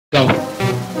Go.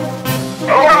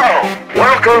 Hello!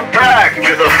 Welcome back to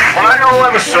the final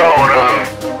episode of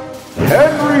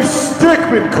Henry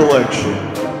Stickmin Collection.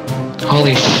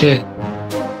 Holy shit.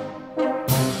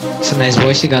 It's a nice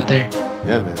voice you got there.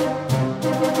 Yeah, man.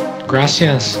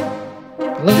 Gracias. Look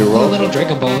at the little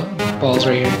Dragon balls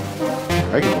right here.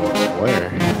 Dragon Balls? Where?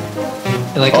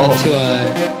 They're like onto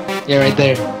yeah, right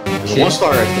there. There's a 1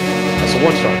 star right there. That's a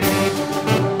 1 star.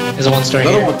 There's a 1 star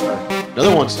Another here. 1 star.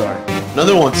 Another 1 star.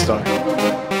 Another 1 star.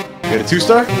 We get a 2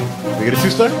 star? We get a 2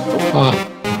 star? Oh.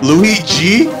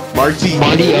 Luigi Martini.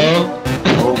 Marty O.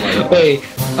 Oh my god. Wait.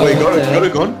 Oh, Wait, go to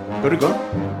gun. Go to gun.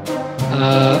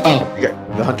 Oh. You got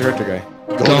the Hunter guy.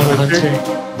 Gun Hunter.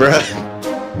 Bruh.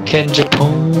 Ken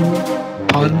Japon.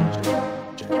 Pun.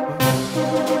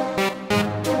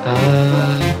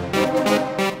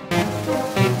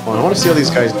 Well, I want to see all these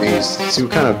guys' names. See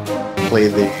what kind of play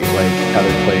they like, how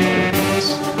they play their games.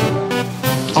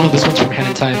 Oh, this one's from Head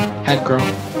in Time. Head Girl.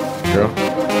 Girl?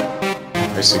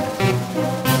 I see.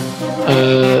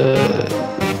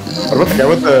 What about the guy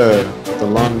with the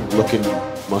long-looking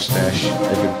mustache?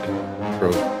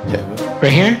 Pro. Yeah.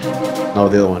 Right here? No,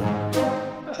 the other one.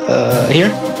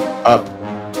 Here? Up.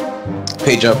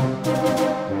 Page up.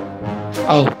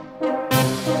 Oh.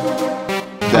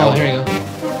 Down. Oh, here you go.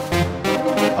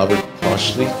 Albert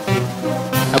Poshley.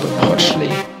 Albert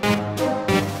Poshley.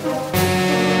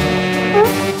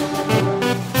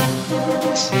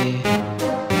 Let's see.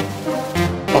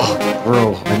 Oh,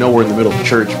 bro. I know we're in the middle of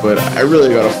church, but I really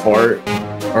got to fart.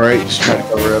 Alright, just try to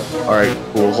cover up. Alright,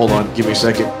 cool. Hold on. Give me a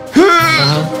second.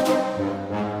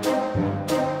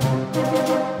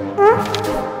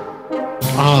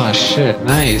 Oh, shit.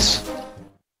 Nice.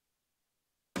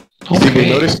 You think you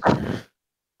noticed?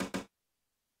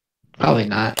 Probably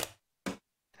not. I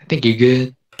think you're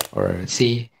good. Alright. Let's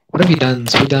see. What have we done?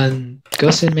 So we've done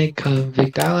Ghost Inmate,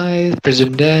 Convict Allies,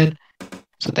 Presumed Dead.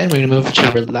 So then we're gonna move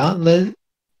to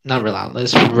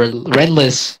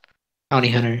Redless Bounty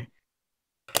Hunter.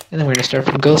 And then we're gonna start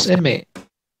from Ghost Inmate.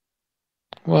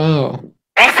 Whoa.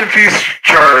 Rest in peace,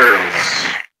 Charles.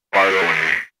 By the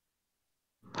way.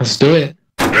 Let's do it.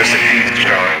 Rest in peace,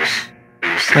 Charles.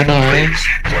 I know, right?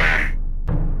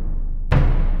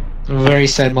 A very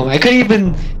sad moment. I couldn't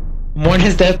even mourn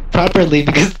his death properly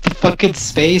because of the fucking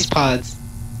space pods.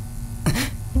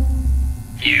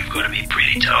 You've got to be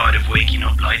pretty tired of waking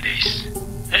up like this.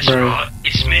 That's Bro. right,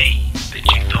 it's me. But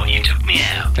you thought you took me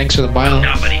out. Thanks for the bio.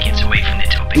 Nobody gets away from the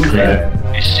topic.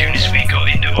 As soon as we got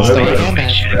into What's orbit, that? I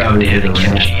made sure to go down and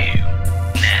capture you.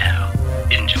 Now,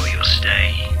 enjoy your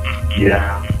stay.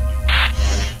 Yeah.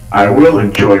 I will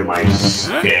enjoy my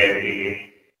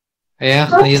stay. Yeah,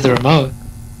 I use the remote.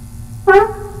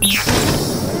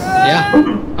 Yeah.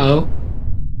 Oh.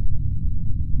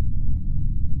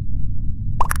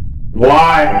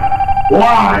 Why?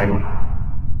 Why?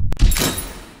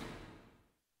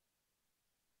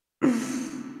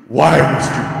 Why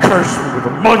must you curse me with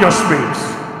Among Us memes?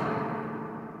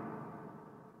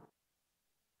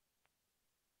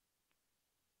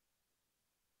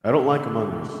 I don't like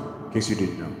Among Us, in case you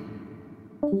didn't know.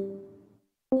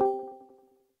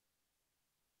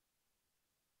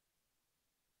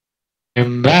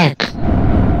 I'm back.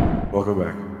 Welcome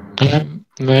back.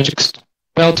 Magic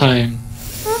spell time.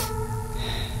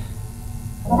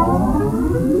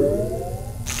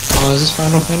 Oh, is this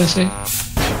Final Fantasy?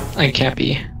 I can't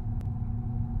be.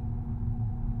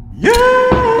 Yeah!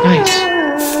 Nice.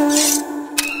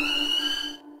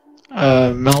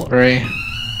 Melt Ray.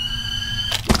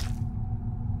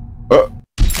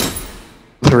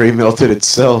 The ray melted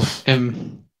itself.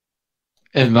 It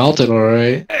melted,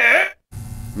 alright.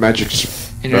 Magic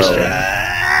Interesting.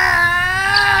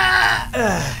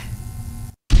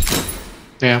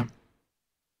 Yeah.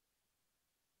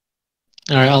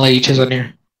 Alright, I'll let you choose on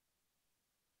here.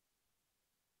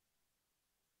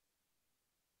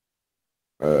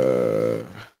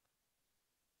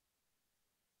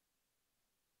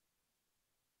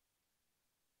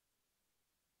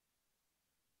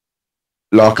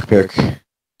 Lockpick.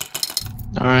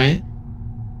 Alright.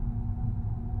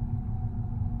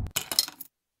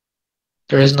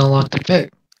 There is no lock to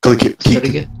pick. Click it.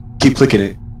 Keep clicking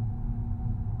it.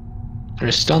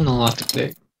 There's still no lock to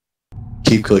pick.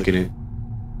 Keep clicking it.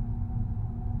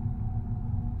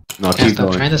 No, Can't keep stop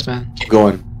going. trying this, man. Keep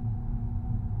going.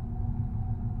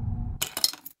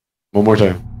 One more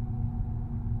time.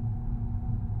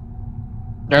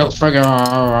 No,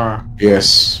 friggin'.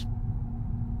 Yes.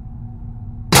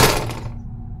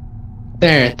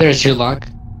 There's your lock.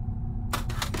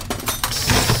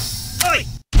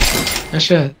 Oh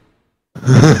shit.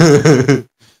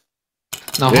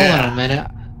 Now hold on a minute.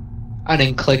 I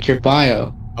didn't click your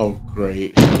bio. Oh,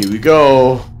 great. Here we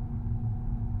go.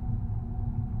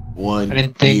 One I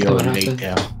didn't think that would neonate happen.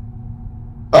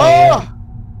 down. Oh, yeah. Ah!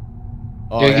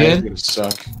 Oh, You yeah, it's good? gonna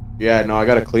suck. Yeah, no, I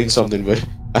gotta clean something, but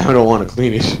I don't want to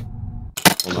clean it.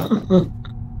 Hold on.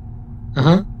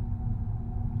 Uh-huh.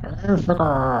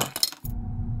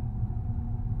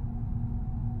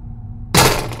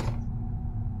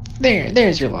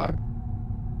 There's your log.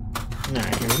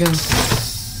 Alright, here we go.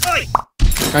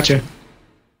 Gotcha.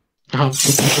 Oh,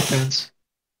 the fence.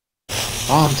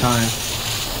 Bomb time.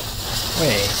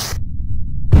 Wait.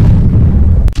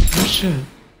 Oh shit.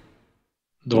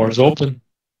 Door's open.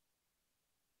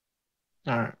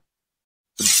 Alright.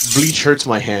 Bleach hurts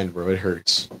my hand, bro. It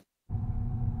hurts.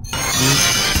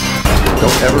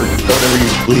 Don't ever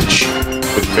use bleach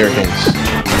with bare hands.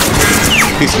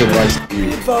 Piece of advice to you.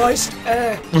 Advised,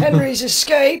 Henry's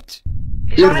escaped.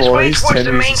 He's Good on his way voice, towards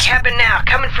the main Henry's- cabin now,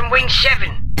 coming from wing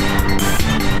 7.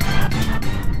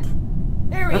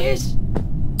 There he is.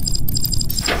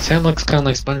 Sam looks kinda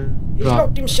like He's SpongeBob.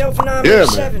 locked himself in armor Yeah, man.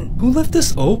 7. Who left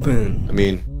this open? I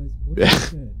mean, yeah.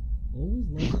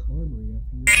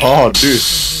 Oh, dude.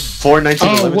 4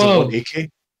 1911s and whoa. 1 AK?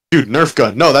 Dude, Nerf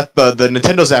gun. No, that's the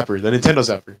Nintendo Zapper. The Nintendo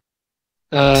Zapper.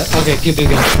 Okay, keep it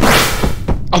going.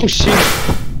 Oh shit.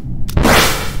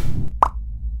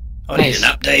 I Nice. need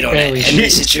an update on Barely that Henry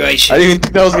shit. situation. I didn't even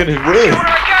think that was gonna What win. do I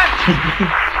got?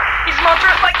 He's mobbed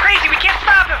us like crazy, we can't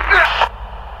stop him!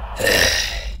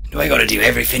 Do I gotta do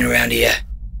everything around here?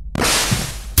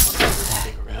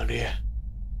 Around here.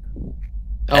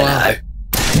 Oh wow. Hello?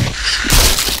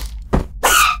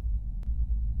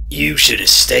 You should have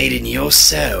stayed in your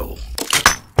cell.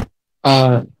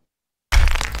 Oh,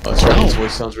 that's right. His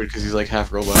voice sounds weird because he's like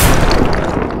half robot.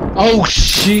 Oh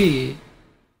shit.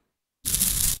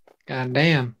 God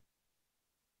damn.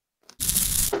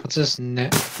 What's this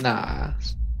net? Nah.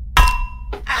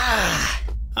 Ah!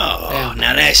 Oh, Damn.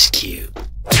 now that's cute.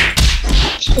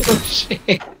 Oh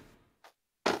shit.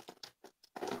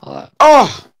 Hold up.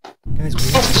 Oh! Guys,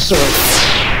 Oh, sword.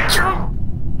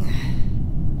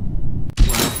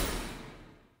 Wow.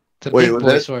 It's a Wait, big was boy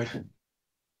that- sword.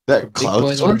 That Big cloud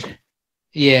boy sword?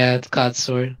 Yeah, it's God's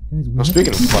sword. Well,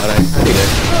 speaking of cloud,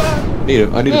 I need to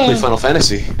play Final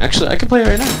Fantasy. Actually, I can play it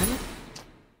right now.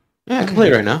 Yeah, I can play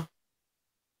it right now.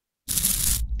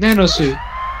 Nano suit.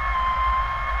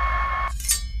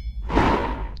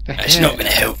 The That's heck? not gonna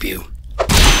help you.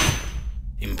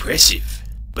 Impressive.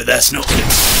 But that's not gonna...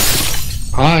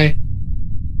 Hi.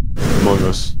 Among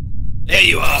Us. There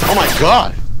you are! Oh my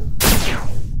god!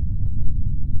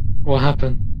 What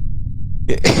happened?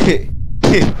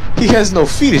 He has no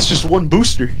feet, it's just one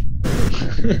booster.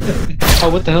 Oh,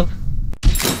 what the hell?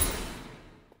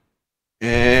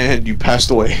 And you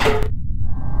passed away.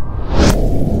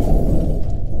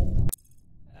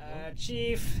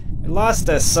 Chief, we lost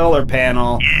a solar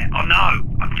panel. Yeah, I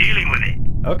know. I'm dealing with it.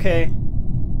 Okay.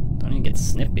 Don't even get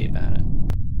snippy about it.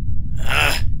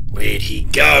 Ah, where'd he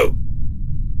go?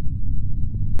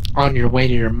 On your way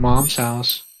to your mom's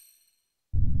house.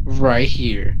 Right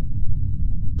here.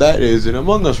 That is an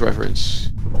Among Us reference.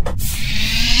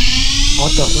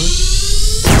 What the fuck?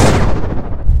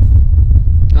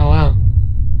 Oh wow.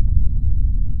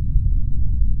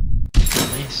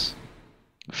 Nice.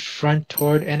 Front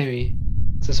toward enemy.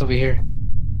 What's this over here?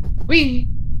 Whee!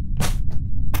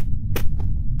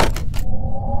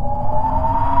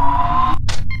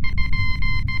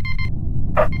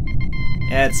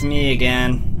 Yeah, it's me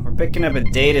again. We're picking up a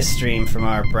data stream from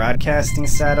our broadcasting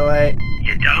satellite.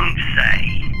 You don't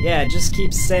say. Yeah, it just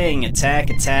keeps saying attack,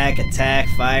 attack, attack,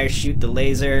 fire, shoot the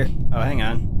laser. Oh, hang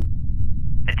on.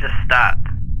 It just stopped.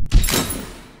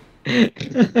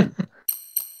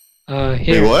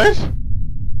 Here. Wait, what?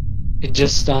 It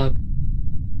just stopped.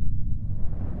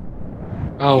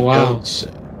 Oh wow. Don't say.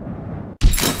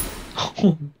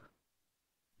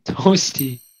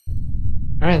 Toasty.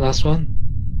 Alright, last one.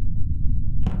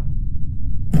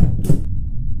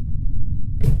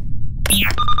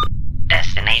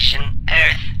 Destination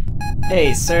Earth.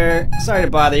 Hey, sir. Sorry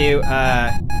to bother you.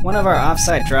 One of our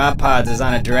offsite drop pods is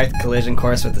on a direct collision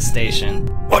course with the station.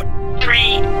 What?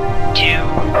 3, 2,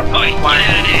 oi, 1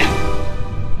 out of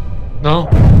there. No.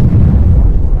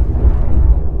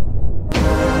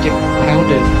 Get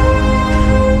pounded.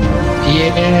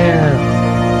 Yeah.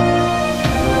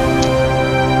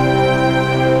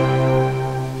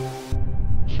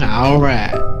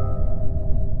 Alright.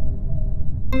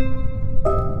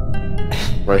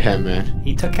 Right hand man.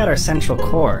 He took out our central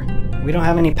core. We don't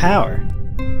have any power.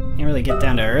 Can't really get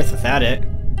down to Earth without it.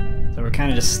 So we're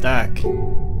kinda just stuck.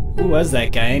 Who was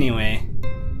that guy anyway?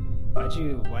 Why'd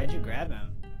you grab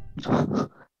him?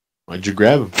 Why'd you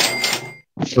grab him?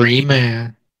 Free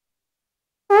man.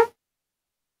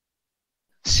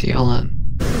 see, hold on.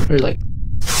 There are like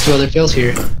 2 other fails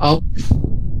here. Oh.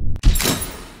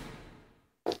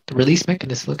 The release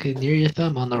mechanism located near your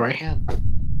thumb on the right hand.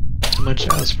 Too much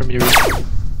else for me to read.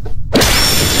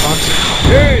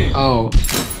 Hey! Oh.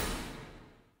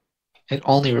 It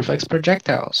only reflects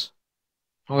projectiles.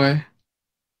 Okay.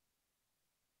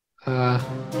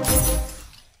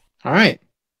 Alright.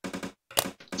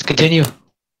 Let's continue.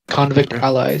 Convict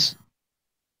allies.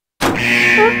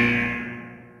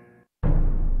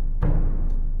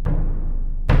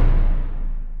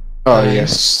 Oh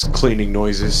yes, cleaning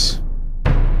noises.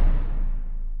 Wait,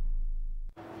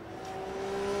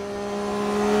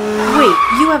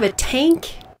 you have a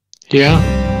tank? Yeah.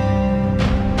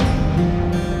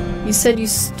 You said you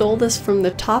stole this from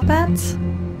the Top Hats?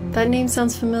 That name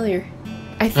sounds familiar.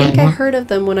 I think I heard of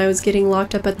them when I was getting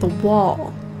locked up at the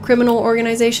Wall. Criminal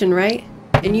organization, right?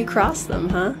 And you crossed them,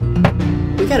 huh?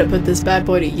 We gotta put this bad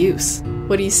boy to use.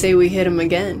 What do you say we hit him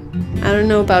again? I don't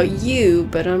know about you,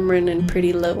 but I'm running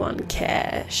pretty low on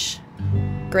cash.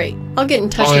 Great. I'll get in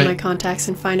touch with my contacts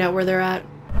and find out where they're at.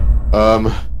 That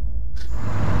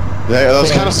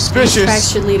was kind of suspicious. Tracks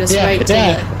should lead us right to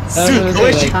Dude,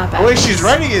 the way she's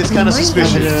writing it is kind of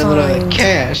suspicious. A little bit of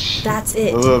cash. That's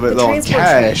it. A little bit low on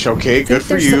cash. Okay, good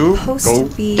for you. Go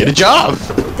get a job.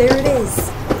 There it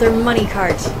is. Their money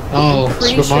cart. Oh,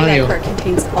 Pretty Super sure Mario. that cart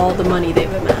contains all the money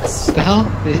they've amassed. What the hell?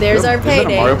 There's our Is that a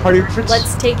payday. Mario Party reference?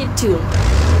 Let's take it to him.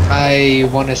 I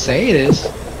want to say it is.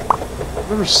 I've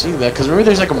never seen that because remember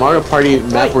there's like a Mario Party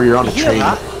map where you're on a train.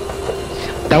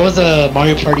 That was a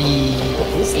Mario Party 8.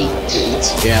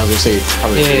 Yeah, I was gonna say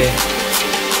probably. Yeah.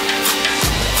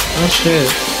 Oh shit.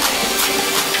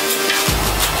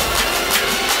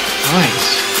 Nice.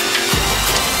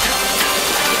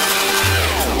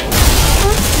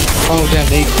 Oh damn,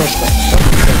 they crushed that.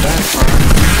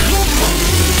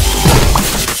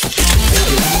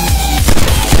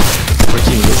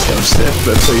 Working this step,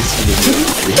 that's how you see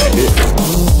behind it.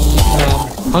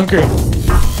 Hunker.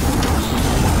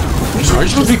 Aren't you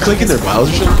supposed to be clicking their mouths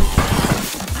or something?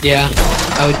 Yeah,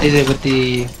 I did it with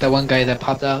that one guy that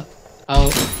popped out.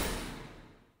 Oh.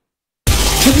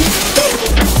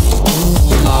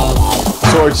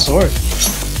 Sword.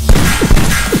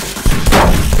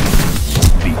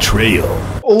 Betrayal.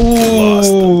 Oh.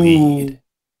 Lost the lead.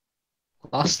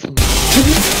 Lost him.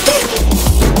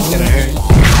 Gonna hurt.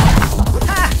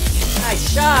 Nice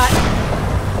shot.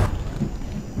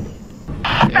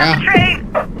 Yeah. Train!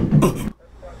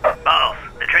 Boss,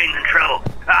 the train's in trouble.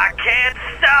 I can't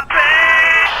stop it!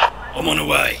 I'm on the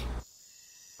way.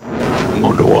 I'm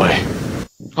on the way.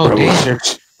 Oh damn.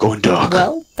 6, going dark.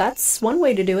 Well, that's one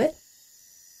way to do it.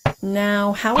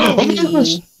 Now, how are we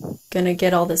gonna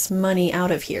get all this money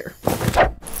out of here?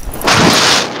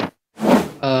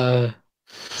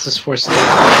 This is for sale.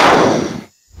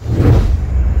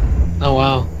 Oh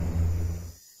wow.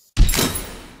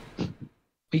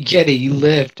 We get it, you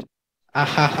lived.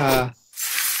 Ahaha.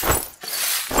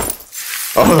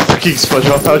 Oh, the freaking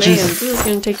SpongeBob Man, pouches. this is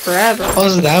gonna take forever. Oh,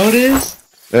 is that what it is?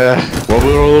 Yeah, rub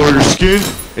it all over your skin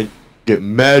and get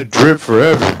mad drip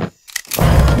forever.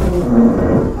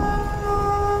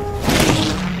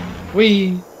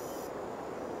 Wee.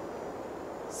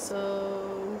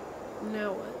 So,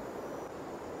 now what?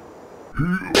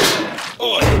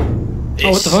 Oi! This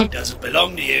what the fuck? doesn't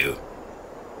belong to you.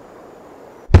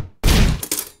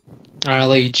 Alright, I'll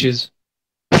let you choose.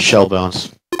 Shell bounce.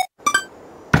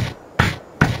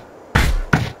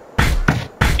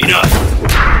 Enough!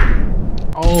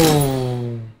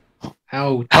 Oh.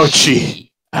 Ouch.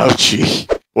 Ouchie. Ouchie.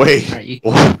 Wait.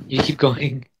 Alright, you keep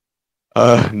going.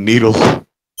 Needle.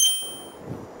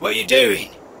 What are you doing?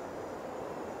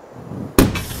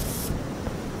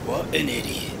 What an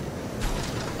idiot.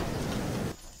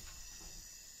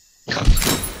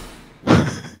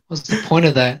 What's the point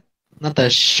of that? Not the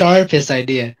sharpest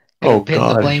idea. I Oh, pin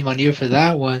the God. blame on you for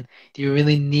that one. Do you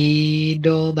really need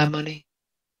all that money?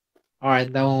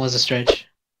 Alright, that one was a stretch.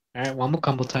 Alright, one more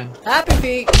combo time. Happy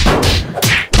feet!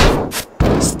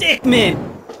 Stickmin!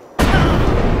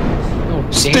 Oh,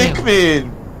 damn.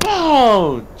 Stickmin!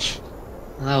 Ouch!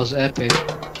 That was epic.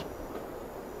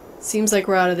 Seems like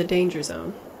we're out of the danger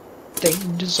zone.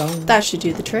 Danger zone. That should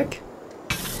do the trick.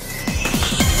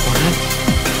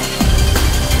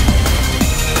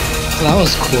 That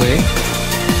was quick.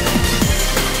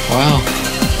 Wow.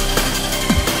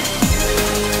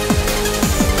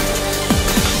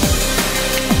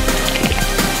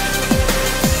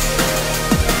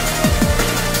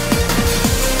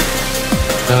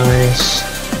 Nice.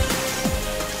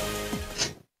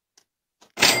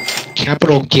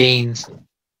 Capital gains.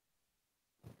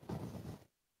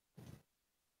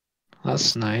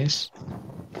 That's nice.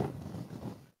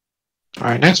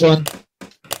 Alright, next one.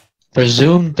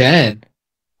 Presumed dead.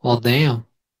 Well, damn.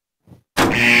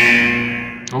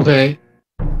 Okay.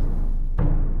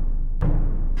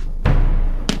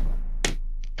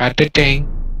 Got the thing.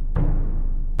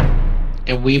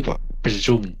 And we were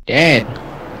presumed dead.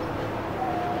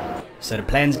 So the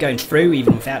plan's going through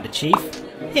even without the chief?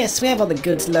 Yes, we have all the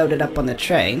goods loaded up on the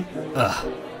train.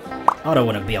 Ugh. I don't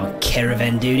want to be on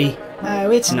caravan duty.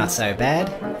 Oh, it's not so bad.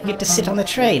 You get to sit on the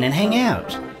train and hang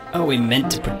out. Are we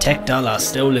meant to protect all our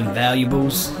stolen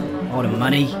valuables? All the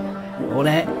money? All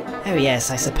that? Oh yes,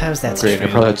 I suppose that's Great, true.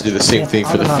 I probably have to do the same We have thing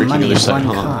for all the of our freaking money other in side,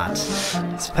 one huh? cart.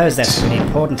 I suppose that's pretty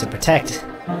important to protect.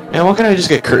 Man, why can't I just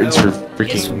get curtains for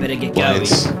Guess we better freaking get going.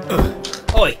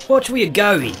 blinds? Oi, watch where you're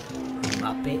going.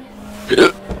 Muppet.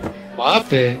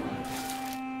 Muppet?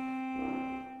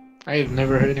 I've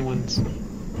never heard anyone's...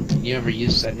 You ever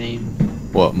used that name?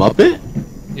 What, Muppet?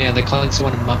 Yeah, they're calling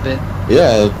someone a Muppet.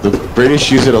 Yeah, the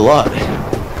British use it a lot.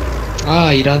 Ah,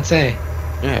 you don't say.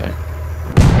 Yeah.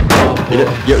 Oh,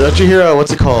 boy. Don't you hear,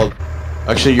 what's it called?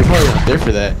 Actually, you're probably not there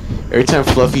for that. Every time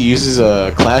Fluffy uses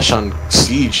a Clash on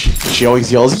Siege, she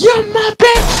always yells, "You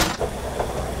Muppet!"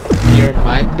 You're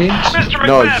my bitch? Mr.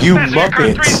 No, McMahon, you passenger car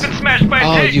Muppets. 3's been smashed by a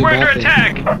Oh, tank. you We're under Muppet.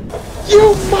 attack.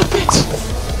 You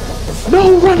Muppet!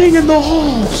 No running in the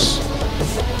halls!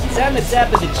 He's on the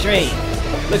top of the train.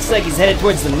 Looks like he's headed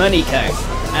towards the money cart.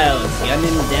 I'll gun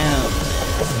him down.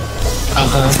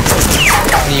 Uh-huh.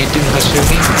 And you're doing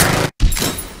Hashumi?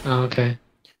 Oh, okay.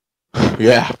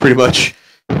 Yeah, pretty much.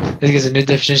 I think it's a new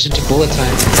definition to bullet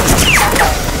time.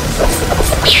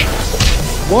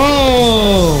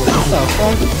 Whoa! What the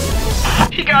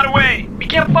fuck? He got away. We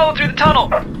can't follow through the tunnel.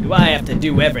 Do I have to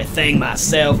do everything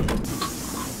myself?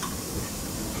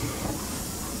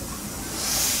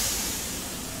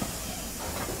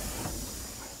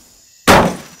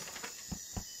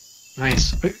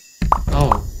 Nice.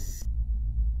 Oh.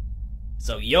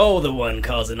 So you're the one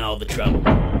causing all the trouble.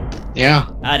 Yeah.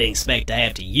 I didn't expect to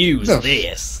have to use What the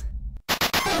this.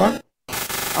 Fuck.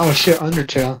 Oh shit,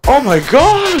 Undertale. Oh my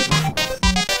god!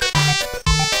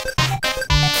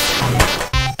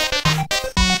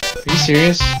 Are you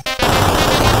serious?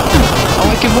 Oh,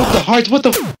 I can move the hearts. What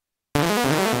the?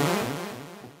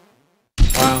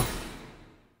 Wow.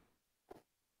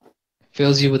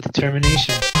 Fills you with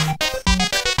determination.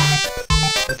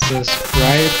 What's this?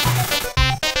 Riot?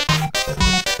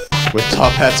 With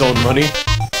Top Hat's own money?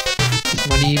 Is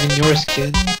money even yours,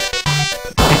 kid?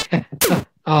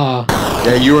 Oh,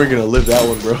 Yeah, you weren't gonna live that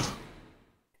one, bro.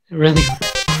 really?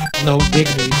 No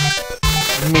dignity.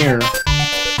 Mirror.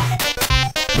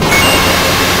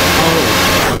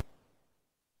 Oh.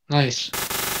 Nice.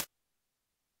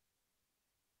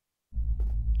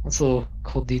 That's a little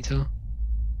cool detail.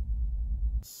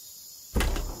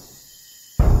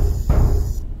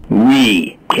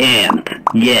 We can't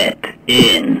get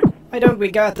in. Why don't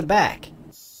we go at the back?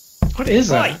 What is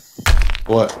that?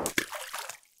 What?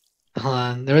 Hold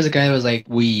on. There was a guy that was like,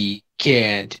 "We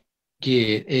can't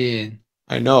get in."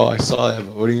 I know, I saw that,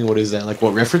 but what is that? Like,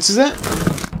 what reference is that?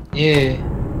 Yeah.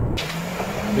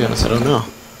 To be honest, I don't know.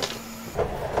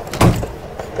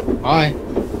 Bye.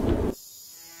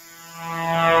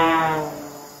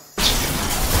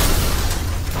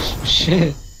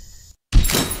 Shit.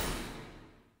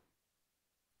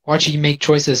 Watching you make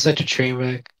choices is such a train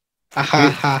wreck. Ha ha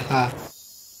ha ha.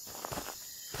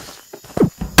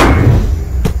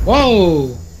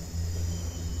 Whoa!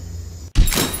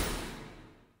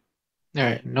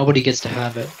 Alright, nobody gets to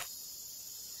have it.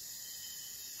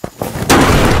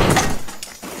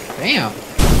 Damn!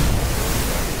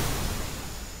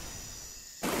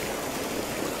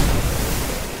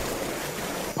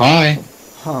 Bye.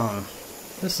 Huh.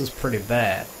 This is pretty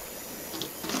bad.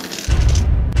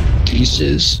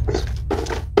 Jesus.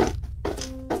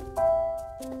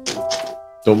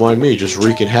 Don't mind me, just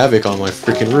wreaking havoc on my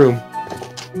freaking room.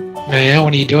 Man,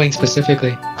 what are you doing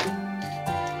specifically?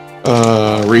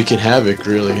 Wreaking havoc,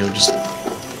 really. I'm just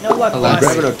No luck, I'm boss.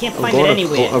 grabbing a, Can't I'm find it going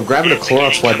anywhere. I'm grabbing a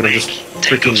Clorox wipe and I'm just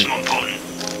Take freaking, those smoke on.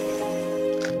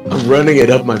 I'm running it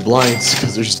up my blinds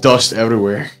because there's dust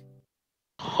everywhere.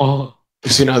 Oh.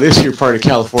 See, now this here part of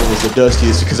California is the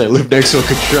dustiest because I live next to a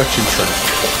construction site.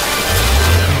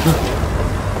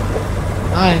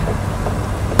 Hi.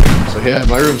 So yeah,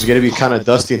 my room's gonna be kind of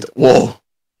dusty. Whoa!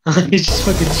 He just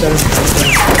fucking shut him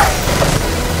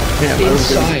Yeah, my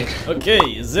room's gonna, inside. Okay,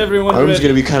 is everyone my room's ready?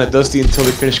 gonna be kind of dusty until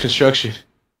they finish construction.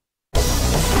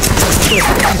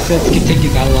 It's gonna take you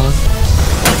that long.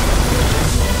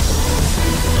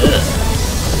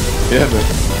 Yeah, man.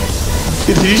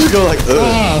 Did you just go like, ugh?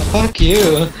 Oh, fuck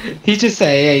you. He just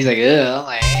said, yeah, he's like, ugh. I'm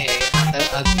like, hey, not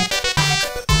that ugly.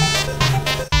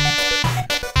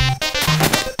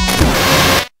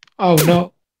 Oh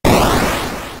no.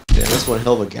 Yeah, that's one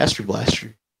hell of a gastric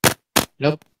blaster.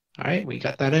 Nope. Alright, we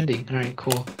got that ending. Alright,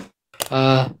 cool.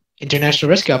 International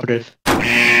Rescue Operative.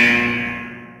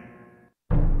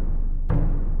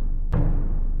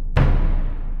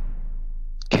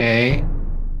 Okay.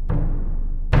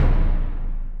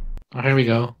 Oh, here we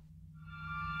go.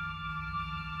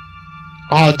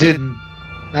 Oh, dude.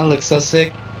 That looks so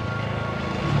sick.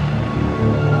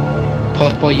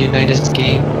 Puffball United's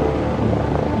game.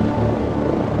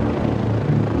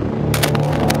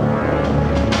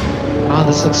 Oh,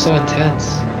 this looks so intense.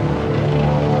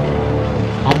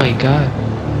 Oh my god.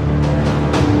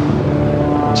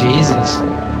 Jesus.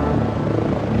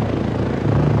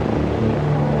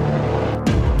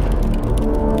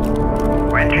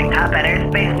 We're entering top at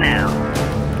airspace now.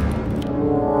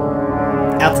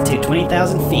 Altitude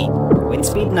 20,000 feet. Wind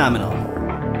speed nominal.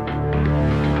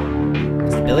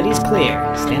 Visibility is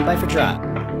clear. Stand by for drop.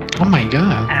 Oh my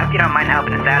god. I hope you don't mind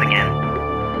helping us out again.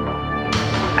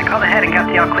 I called ahead and got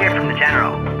the all clear from the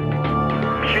general.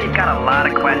 I'm sure you've got a lot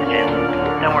of questions.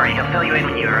 Don't worry, he'll fill you in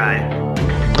when you arrive.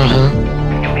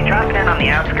 You'll be dropping in on the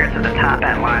outskirts of the top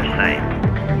at launch site.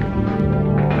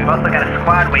 We've also got a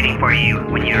squad waiting for you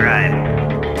when you arrive.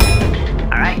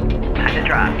 Alright, time to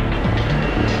drop.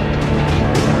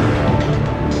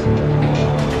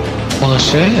 Well,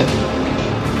 shit.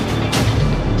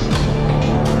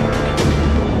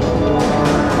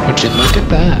 Would you look at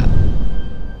that?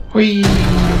 Whee!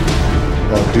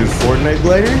 Oh, dude, Fortnite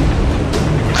glider?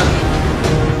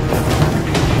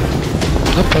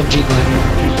 A PUBG glider.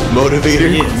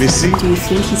 Motivator? Missy? Do you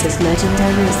think he's as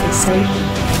legendary as they say?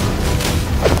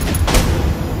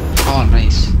 Oh,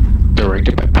 nice.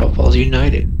 Directed by Puffballs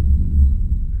United.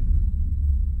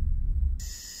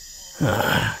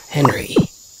 Henry.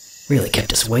 Really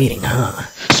kept us waiting, huh?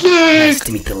 Snake! Nice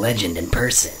to meet the legend in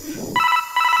person.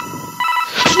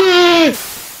 Snake!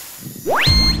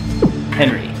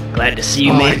 Henry, glad to see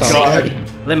you Oh made it my God. safely.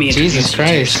 Let me introduce Jesus you to your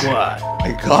Christ. squad.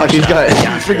 My god, he's got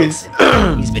John freaking.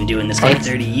 Wilson. He's been doing this for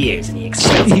 30 years and he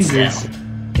excels in Jesus. stealth.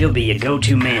 He'll be your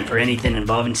go-to man for anything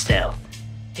involving stealth.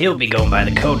 He'll be going by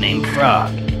the codename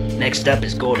Frog. Next up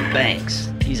is Gordon Banks.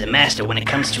 He's a master when it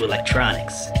comes to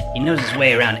electronics. He knows his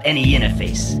way around any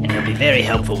interface, and he'll be very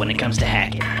helpful when it comes to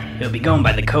hacking. He'll be going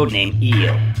by the codename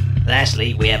Eel.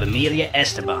 Lastly, we have Amelia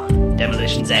Esteban,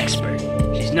 demolitions expert.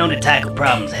 She's known to tackle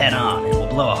problems head-on and will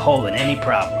blow a hole in any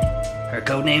problem. Her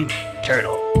codename?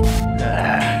 Turtle.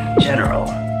 General.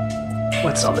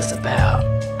 What's all this about?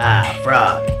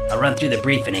 Frog. I'll run through the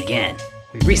briefing again.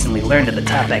 We recently learned of the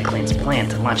Toppat clan's plan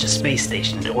to launch a space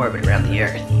station into orbit around the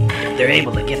Earth. If they're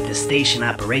able to get this station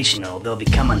operational, they'll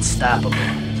become unstoppable.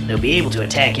 They'll be able to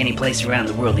attack any place around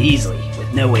the world easily,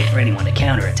 with no way for anyone to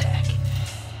counterattack.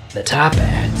 The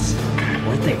Toppats?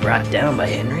 Weren't they brought down by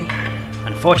Henry?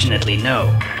 Unfortunately,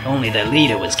 no. Only their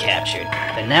leader was captured.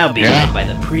 They're now being led by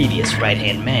the previous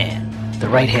right-hand man. The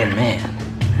right-hand man?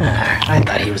 I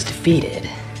thought he was defeated.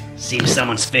 Seems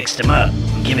someone's fixed him up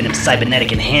and given him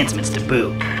cybernetic enhancements to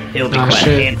boot. He'll be quite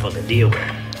a handful to deal with.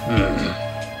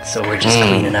 So we're just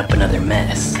cleaning up another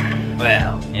mess.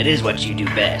 Well, it is what you do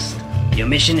best. Your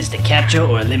mission is to capture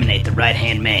or eliminate the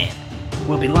right-hand man.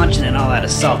 We'll be launching an all-out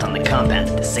assault on the compound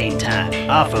at the same time,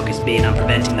 our focus being on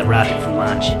preventing the rocket from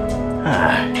launching.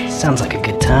 Sounds like a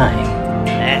good time.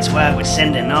 That's why we're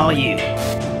sending all you.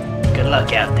 Good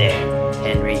luck out there,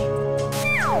 Henry.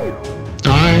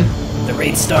 Alright. The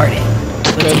raid's starting.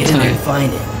 Let's Good get in there time. and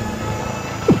find it.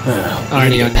 We Already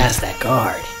need to on. get past that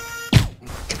guard.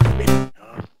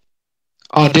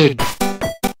 Oh, dude.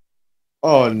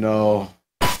 Oh no.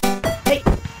 Hey,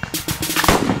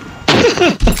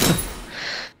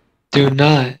 Do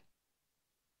not.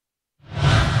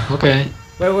 Okay.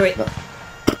 wait.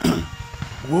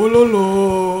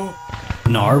 Wololo.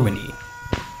 Narwini.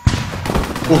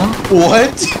 What?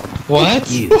 What?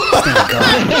 You. Stand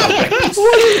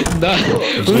guard. No.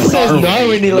 Who says no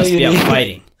when you Must be out let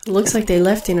fighting. Looks like they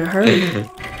left in a hurry.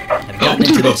 I've gotten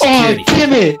into their Oh, security.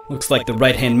 damn it! Looks like the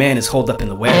right-hand man is holed up in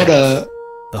the Hold warehouse. up.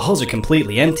 The hulls are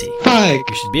completely empty. Fuck.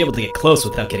 You should be able to get close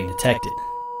without getting detected.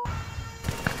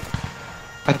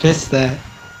 I missed that.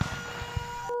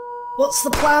 What's the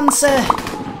plan, sir?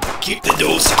 Keep the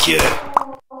door secure.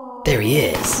 There he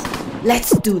is.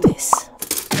 Let's do this.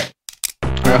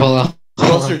 Alright, hold on.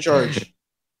 Cluster charge.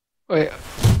 Wait.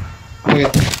 Wait.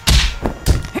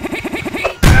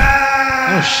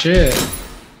 Oh shit.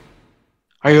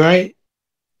 Are you right?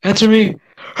 Answer me.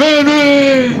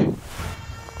 Henry!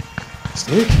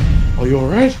 Snake? Are you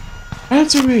alright?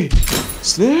 Answer me!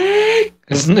 Snake!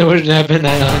 Isn't it what happened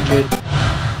at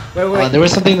 100? Wait. There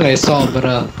was something that I saw, but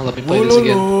let me play this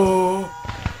again.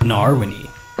 Narwini.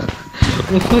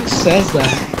 Who the fuck says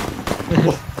that?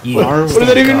 You What does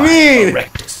that even mean?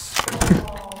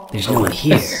 There's no one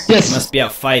here. Yes. They must be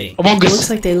out fighting. Among Looks Us.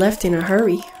 like they left in a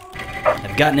hurry.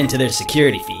 I've gotten into their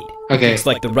security feed. Okay. Looks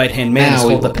like the right-hand man is Now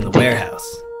we holed will up in the continue.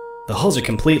 warehouse. The hulls are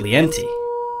completely empty.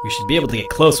 We should be able to get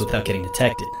close without getting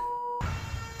detected.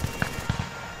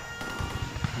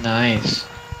 Nice.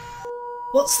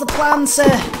 What's the plan, sir?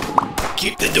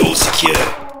 Keep the door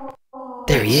secure.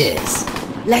 There he is.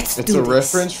 Let's It's do a this.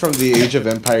 reference from the Age of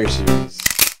Empire series.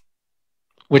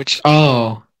 Which,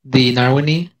 oh, the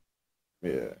Narwini?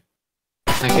 Yeah.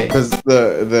 Okay. Because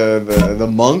the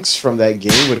monks from that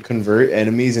game would convert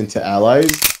enemies into allies,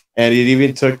 and it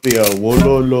even took the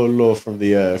wolololo from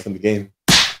the game.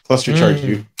 Cluster charge,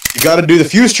 dude. You gotta do the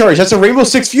fuse charge. That's a Rainbow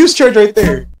Six fuse charge right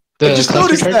there. I just cluster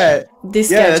noticed charge? that.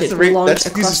 This Yeah, gadget that's the launched a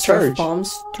fuse's cluster of charge.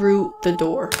 bombs through the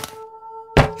door.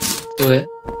 Do it.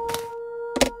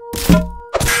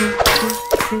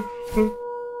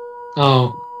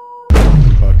 Oh.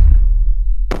 Fuck.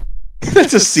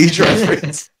 That's a siege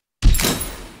reference.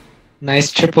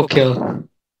 Nice triple kill.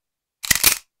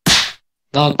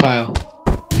 Dog pile.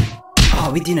 Oh,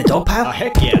 are we doing a dog pile? Oh,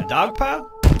 heck yeah, dog pile?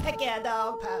 Heck yeah,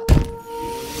 dog pile.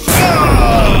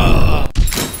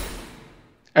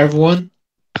 Everyone,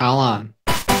 pile on.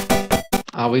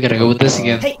 Oh, we gotta go with this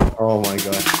again. Hey. Oh my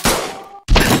god.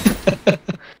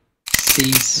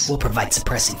 Cease. We'll provide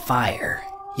suppressing fire.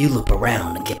 You loop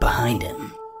around and get behind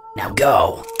him. Now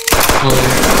go. Oh,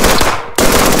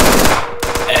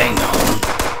 Hang on.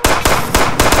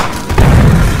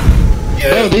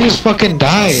 oh, they just fucking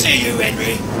died. See you,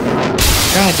 Henry.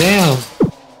 God damn.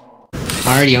 I'm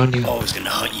already on you. I was gonna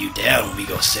hunt you down when we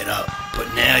got set up, but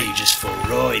now you just fall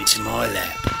right into my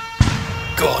lap.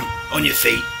 Go on your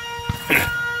feet.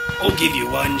 I'll give you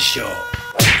one shot.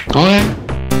 Okay.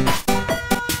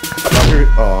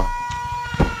 Oh.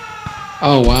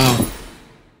 Oh, wow.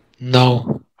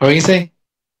 No. What were you say?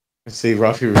 Let's see,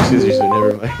 rock, paper, scissors, but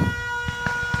never mind.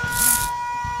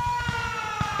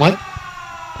 What?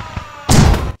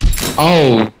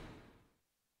 Oh.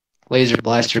 Laser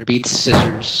blaster beats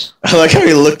scissors. I like how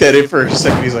he looked at it for a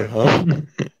second. He's like, huh?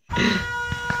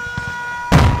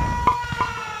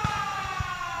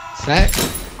 Is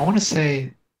that? I want to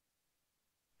say.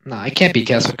 Nah, it can't be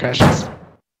Castle Crashes.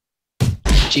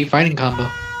 G fighting combo.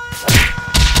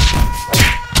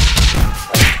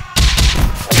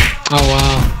 Oh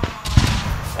wow.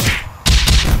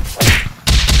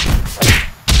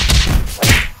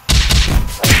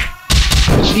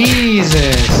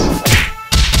 Jesus.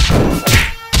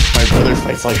 My brother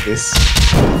fights like this.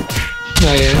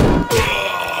 Oh yeah.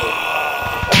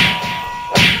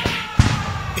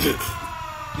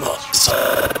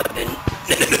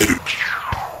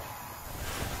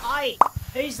 Aye,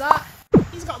 who's that?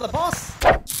 He's got the boss.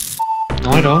 No,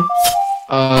 I don't.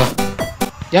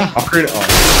 Yeah. Ocarina.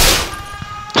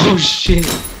 Oh. Oh shit.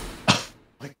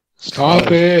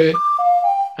 Stop it.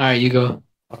 Alright, you go.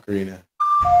 Ocarina.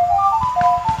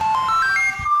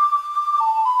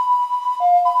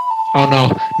 Oh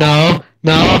no. No.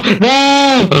 No.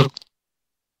 No! The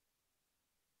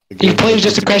He game- plays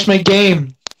just to crash my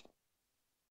game.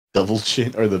 Double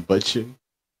chin or the butt chin.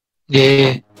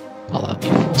 Yeah. I'll have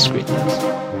you full screen this.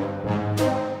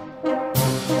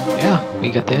 Yeah, we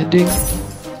got the ending.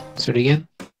 Let's do it again.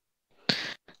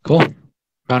 Cool.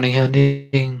 Bounty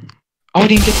hunting. Oh, we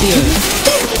didn't get the.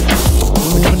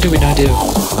 Which one did we not do?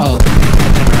 Oh.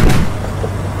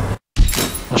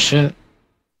 Oh shit.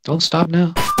 Don't stop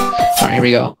now. Alright, here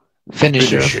we go.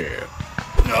 Finisher.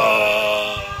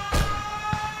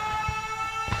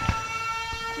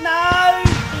 No,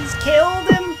 he's killed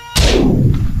him.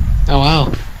 Oh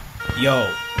wow. Yo,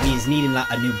 he's needing like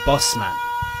a new boss man.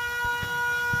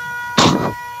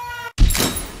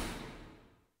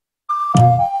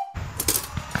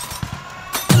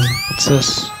 What's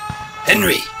this?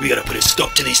 Henry, we gotta put a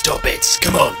stop to these top hits.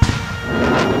 Come on.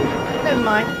 Never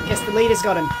mind. Guess the leader's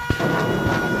got him.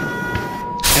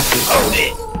 Hold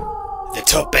it. The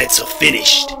top bets are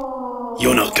finished.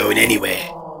 You're not going anywhere.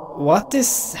 What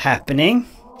is happening?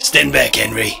 Stand back,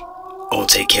 Henry. I'll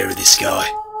take care of this guy.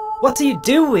 What are you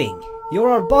doing? You're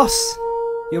our boss.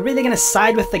 You're really gonna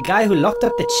side with the guy who locked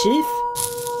up the chief?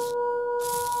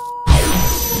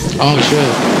 Oh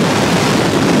shit.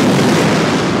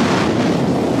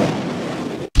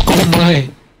 Oh my.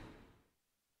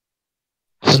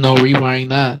 There's no rewiring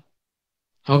that.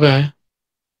 Okay.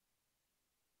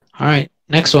 Alright,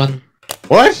 next one.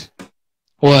 What?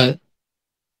 What?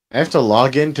 I have to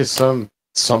log into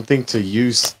something to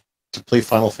use to play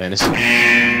Final Fantasy.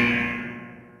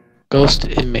 Ghost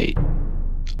inmate.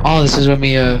 Oh, this is when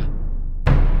we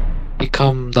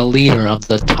become the leader of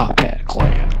the top hat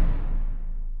clan.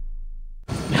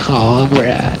 Oh, we're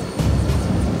at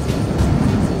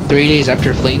 3 days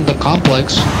after fleeing the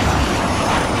complex.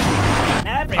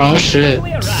 Oh shit.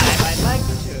 We arrive, I'd like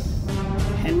to.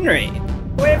 Henry,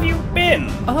 where have you been?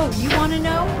 Oh, you want to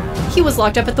know? He was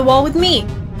locked up at the wall with me.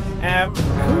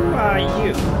 Who are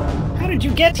you? How did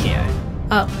you get here?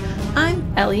 Oh, I'm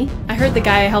Ellie. I heard the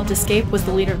guy I helped escape was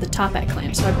the leader of the Top Hat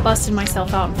clan, so I busted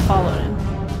myself out and followed him.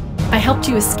 I helped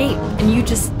you escape, and you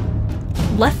just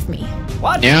left me.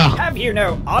 What? Yeah. Have you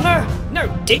no honor? No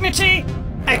dignity?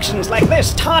 Actions like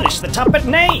this tarnish the Top Hat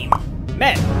name.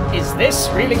 Men, is this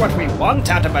really what we want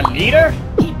out of a leader?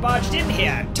 He barged in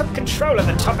here, took control of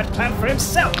the Top Hat clan for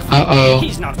himself. Uh-oh.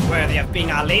 He's not worthy of being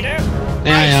our leader.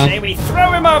 Yeah, I say we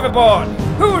throw him overboard.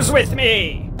 Who's with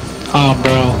me? Oh,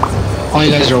 bro. All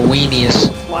you guys are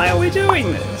weenies. Why are we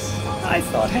doing this? I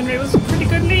thought Henry was a pretty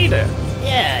good leader.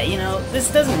 Yeah, you know, this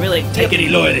doesn't really take any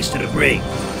loyalists to the brig.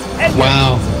 Henry,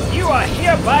 Wow. you are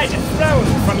hereby dethroned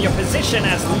from your position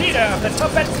as leader of the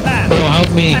Top Hat clan. Bro,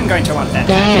 help me. I'm going to want that.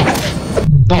 No.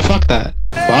 No, fuck that.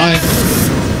 Bye.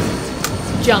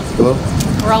 Jump, Hello?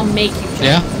 or I'll make you jump.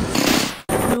 Yeah?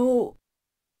 No.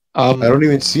 I don't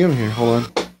even see him here. Hold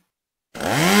on.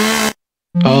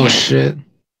 Oh shit.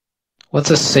 What's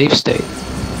a safe state?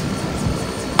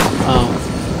 Oh.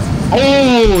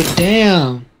 Oh,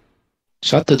 damn.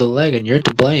 Shot through the leg and you're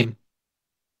to blame.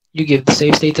 You give the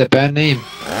safe states a bad name.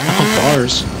 Oh,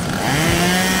 bars.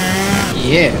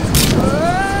 Yeah.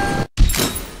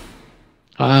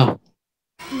 Wow.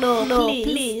 No,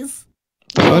 please.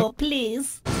 The No, fuck?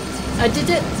 please.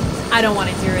 I don't want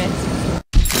to hear it.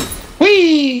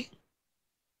 Whee!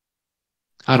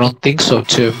 I don't think so,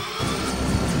 too.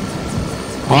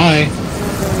 Why?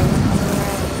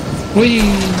 Whee!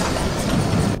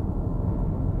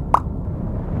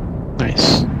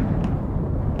 Nice.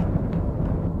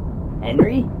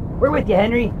 Henry? We're with you,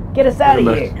 Henry. Get us out of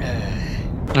here.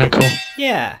 Alright, cool.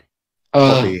 Yeah.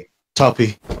 Toppy.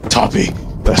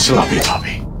 The sloppy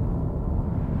toppy.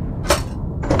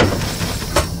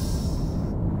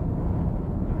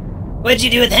 What'd you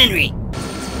do with Henry?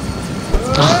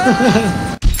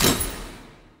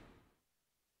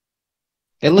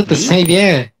 It looked the same,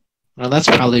 yeah. Well, that's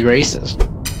probably racist.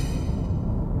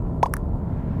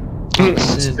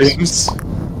 Sims.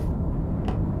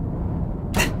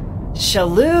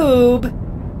 Shaloob!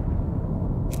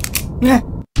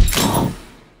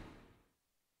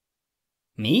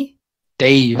 Me?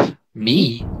 Dave.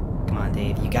 Me? Come on,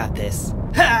 Dave, you got this.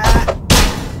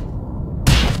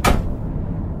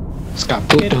 Just got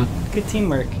pooped on. Good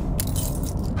teamwork.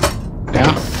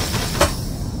 Yeah.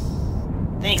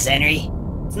 Thanks, Henry.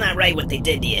 It's not right what they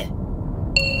did to you.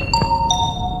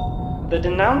 The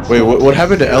denouncement. Wait, what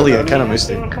happened to Ellie? I kind of missed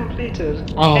it.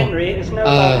 Completed. Oh, Henry is no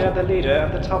longer the leader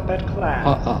of the Top Hat clan.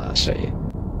 I'll show you.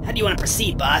 How do you want to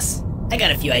proceed, boss? I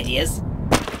got a few ideas.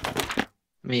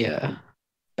 Let me,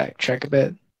 backtrack a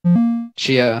bit.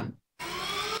 She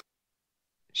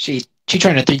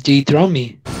trying to dethrone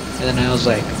me. And then I was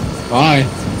like, why?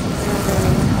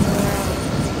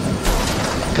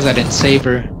 Because I didn't save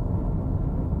her.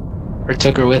 Or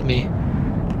took her with me.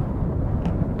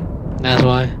 That's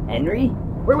why. Henry?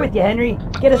 We're with you, Henry.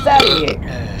 Get us out of here.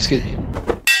 Excuse me.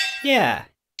 Yeah.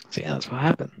 So yeah, that's what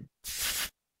happened.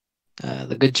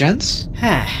 The good gents?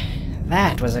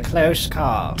 That was a close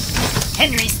call.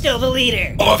 Henry's still the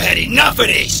leader. Oh, I've had enough of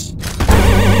this.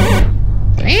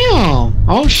 Damn!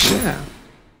 Oh shit.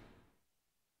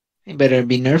 You better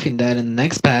be nerfing that in the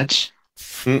next patch.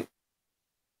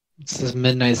 It's this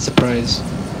midnight surprise.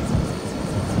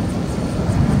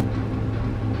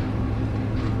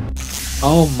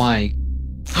 Oh my...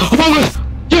 Oh my god!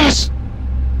 Yes!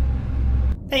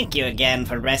 Thank you again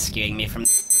for rescuing me from...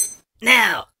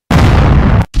 Now!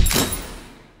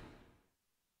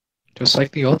 Just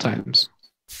like the old times.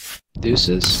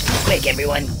 Deuces. Quick,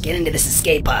 everyone, get into this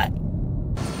escape pod.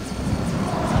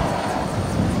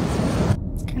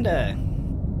 It's kinda...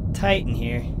 tight in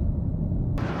here.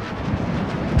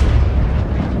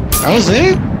 That was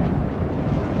it?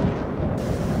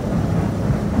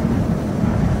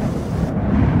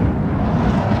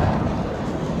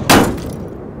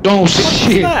 Oh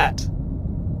shit! That?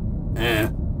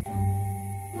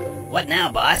 What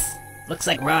now, boss? Looks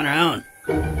like we're on our own.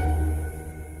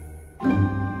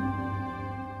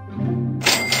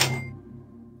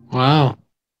 Wow.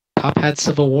 Top Hat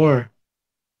Civil War.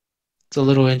 It's a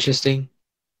little interesting.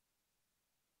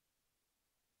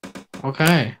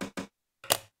 Okay.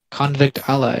 Convict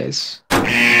allies.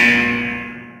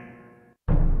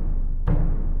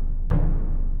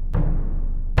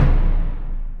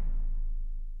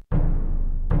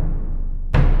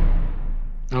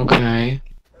 Okay.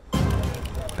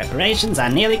 But preparations are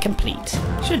nearly complete.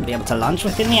 Should be able to launch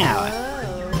within the hour.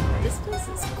 Oh, this place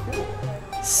is cool.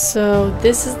 So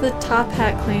this is the Top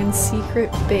Hat Clan's secret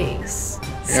base.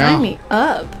 Yeah. Sign me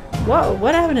up. Whoa,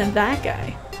 what happened to that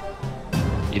guy?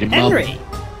 Need him up. Henry,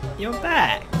 you're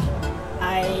back.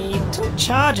 I took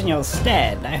charge in your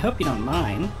stead. I hope you don't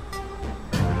mind.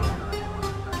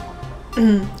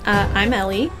 I'm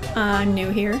Ellie.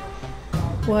 New here.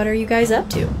 What are you guys up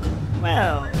to?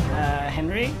 Well,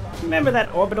 Henry, remember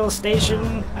that orbital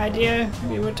station idea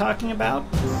we were talking about?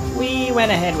 We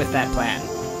went ahead with that plan.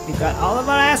 We've got all of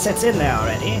our assets in there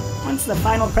already. Once the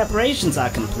final preparations are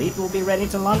complete, we'll be ready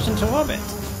to launch into orbit.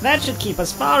 That should keep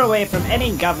us far away from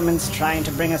any governments trying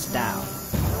to bring us down.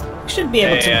 We should be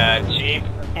able to... Chief.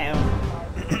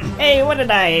 Hey, what did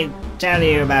I tell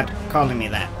you about calling me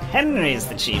that? Henry's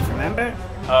the chief, remember?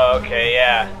 Okay,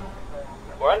 yeah.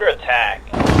 We're under attack.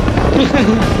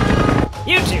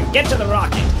 You two, get to the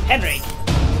rocket. Henry.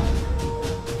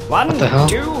 One, What the hell?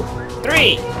 2,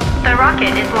 3. The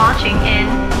rocket is launching in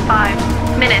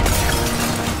 5 minutes.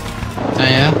 Oh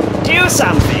yeah? Do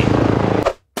something.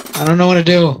 I don't know what to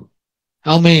do.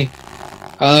 Help me.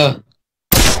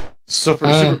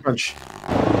 Super punch.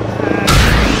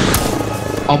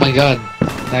 Oh my god.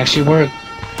 It actually worked.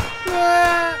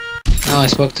 No, I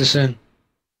spoke too soon.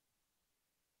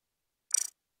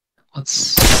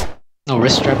 What's... No,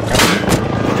 wrist strap grab.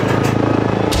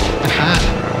 Aha!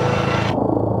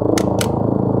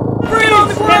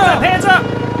 Freeze! Hands up!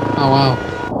 Oh wow.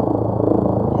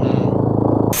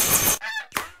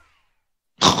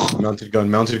 Mounted gun,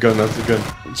 mounted gun, mounted gun.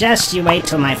 Just you wait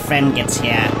till my friend gets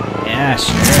here. Yeah,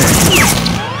 sure.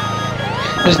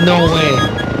 There's no way.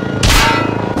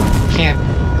 Can't.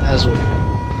 That's what...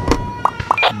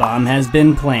 Bomb has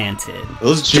been planted.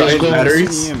 Those giant goes.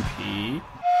 batteries. EMP.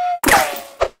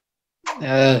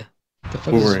 The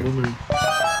fuck is Boomerang. boomerang?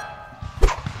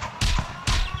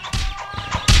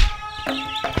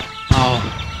 Oh.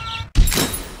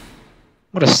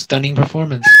 What a stunning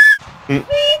performance.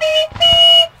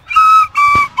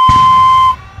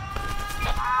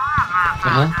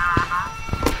 Uh-huh.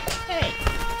 Hey.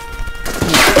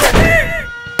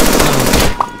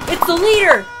 It's the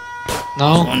leader!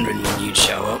 No? Wondering when you'd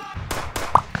show up.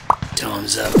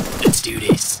 Time's up. Let's do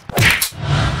this.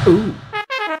 Ooh.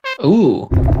 Ooh.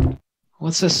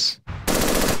 What's this?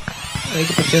 I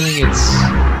get the feeling it's...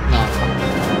 No.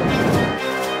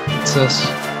 What's this?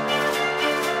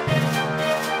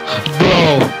 Bro!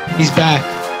 He's back!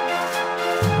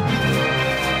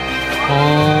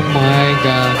 Oh my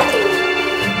god.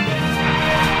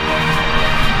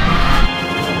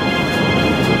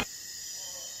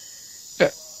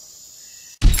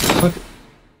 Fuck.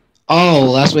 Oh,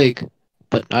 last week.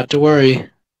 But not to worry.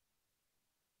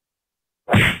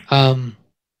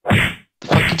 The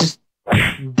fuck you just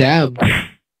dabbed.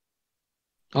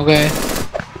 Okay.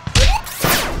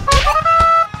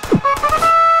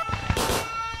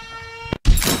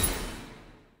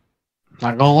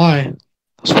 Not gonna lie.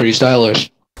 That's pretty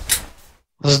stylish.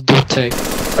 Let's do a take.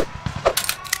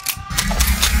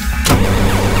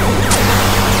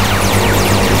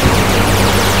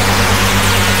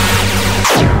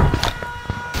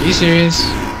 Are you serious?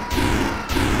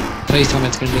 Please tell me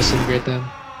it's gonna disintegrate them.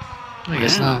 I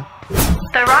guess not.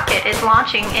 The rocket is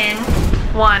launching in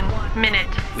 1 minute.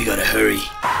 We gotta hurry.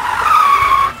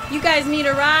 You guys need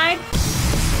a ride?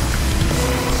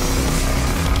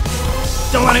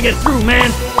 Don't want to get through,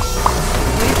 man.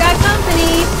 We've got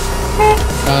company.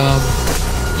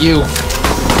 You.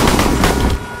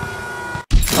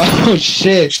 Oh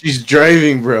shit. She's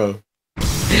driving, bro.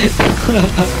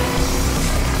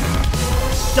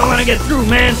 Don't want to get through,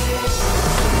 man.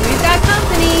 We've got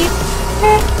company.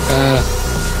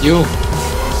 You.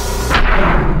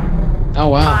 Oh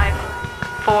wow.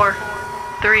 5, 4,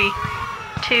 3,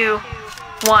 2,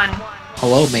 1.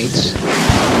 Hello, mates.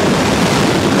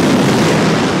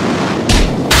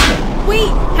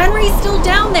 Wait, Henry's still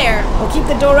down there. I'll keep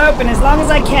the door open as long as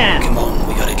I can. Come on,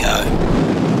 we gotta go.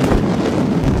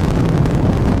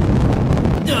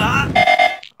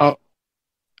 Oh.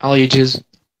 I'll eat jizz.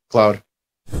 Cloud.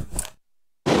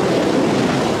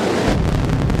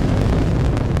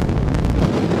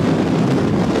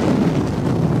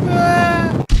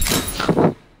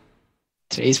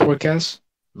 Today's forecast?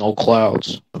 No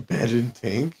clouds. Abandoned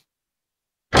tank?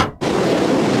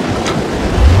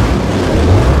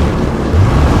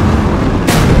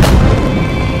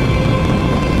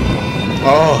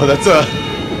 Oh, that's a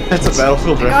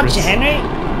Battlefield reference. Gotcha, Henry.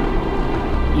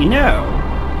 You know,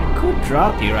 I could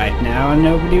drop you right now and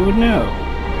nobody would know.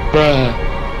 Bruh.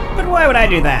 But why would I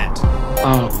do that?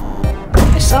 Oh.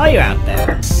 I saw you out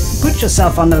there. Put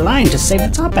yourself on the line to save the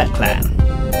Top Hat clan.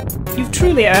 You've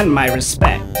truly earned my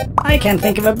respect. I can't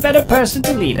think of a better person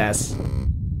to lead us.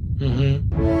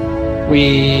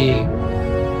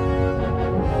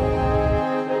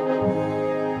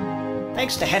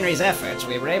 Thanks to Henry's efforts,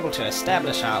 we were able to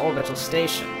establish our orbital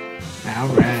station.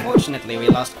 Alright. Fortunately, we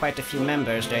lost quite a few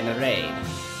members during the raid.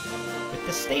 With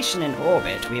the station in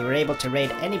orbit, we were able to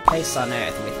raid any place on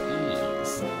Earth with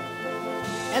ease.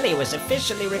 Ellie was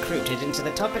officially recruited into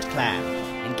the Tuppet clan,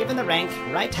 and given the rank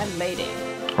Right-Hand Lady.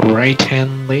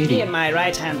 Right-Hand Lady. He and my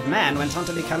right-hand man went on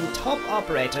to become top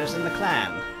operators in the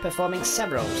clan, performing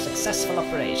several successful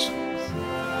operations.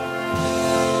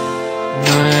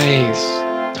 Nice.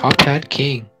 Top Hat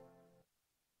King.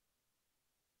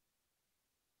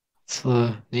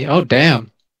 So, oh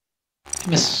damn.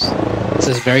 This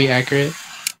is very accurate.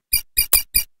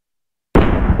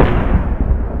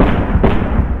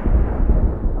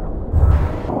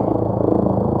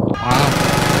 Wow.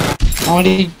 Oh,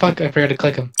 fuck, I forgot to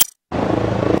click him.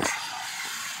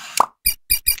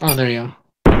 Oh, there you go.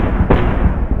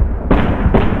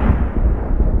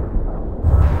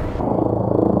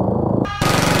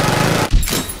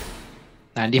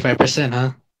 95%,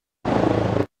 huh?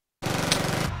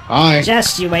 Alright.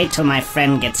 Just you wait till my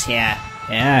friend gets here.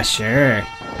 Yeah, sure.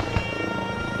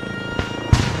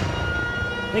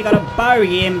 We got a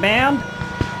bogey inbound.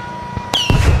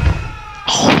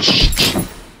 Oh, shit.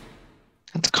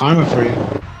 That's karma for you.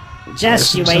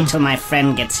 Just you wait till my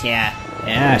friend gets here.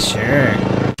 Yeah, sure.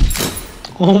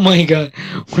 Oh my god.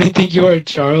 What do you think you are,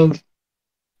 Charles?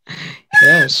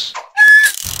 Yes.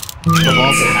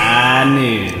 I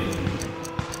knew.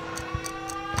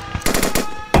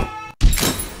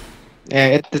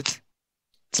 Yeah, it's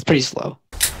pretty slow.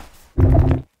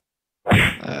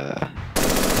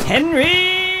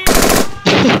 Henry!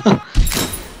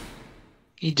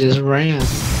 He just ran.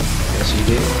 Yes, he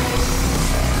did.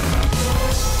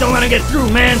 Don't let him get through,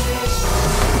 man!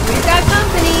 We've got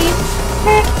company!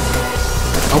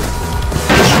 Oh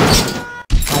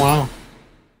wow.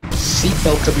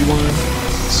 Seatbelt, everyone.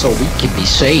 So we can be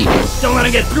safe. Don't let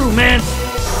him get through, man!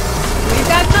 We've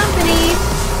got company!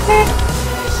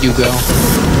 You go.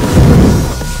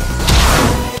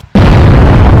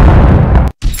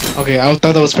 Okay, I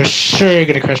thought that was for sure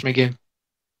gonna crash my game.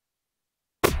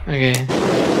 Okay.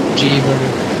 G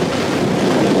burger.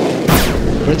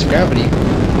 Where's gravity?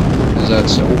 Is that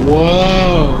so?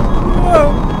 Whoa!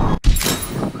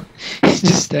 He's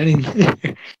just standing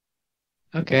there.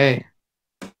 Okay.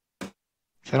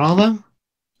 Is that all of them?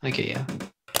 Okay, yeah.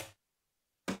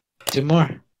 Two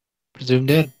more. Presumed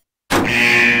dead.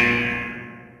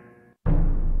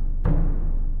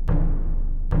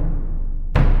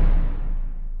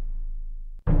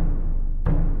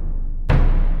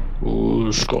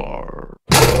 Scar.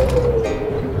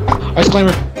 Ice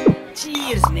climber.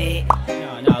 Cheers, mate.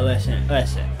 No, listen. The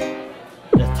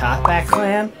Topback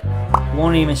clan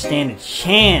won't even stand a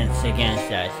chance against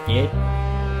us, dude.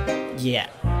 Yeah.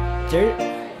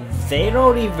 They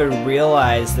don't even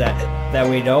realize that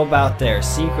we know about their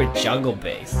secret jungle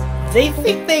base. They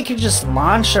think they can just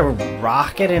launch a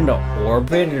rocket into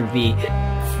orbit and be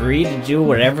free to do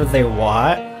whatever they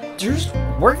want.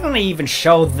 We're gonna even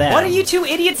show them. What are you two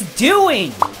idiots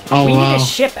doing? Oh, we wow. need to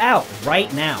ship out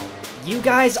right now. You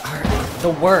guys are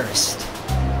the worst.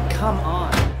 Come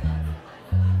on.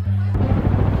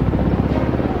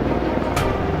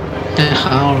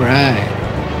 Alright.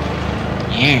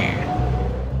 Yeah.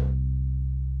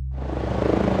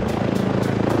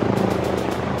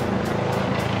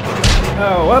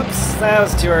 Oh, whoops. That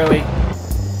was too early.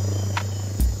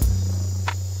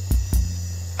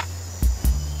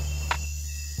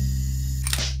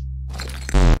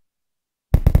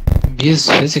 Use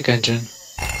physics engine.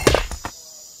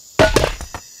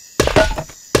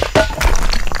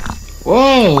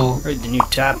 Whoa! Heard the new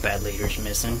top bad leader's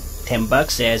missing. $10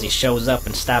 says he shows up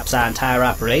and stops our entire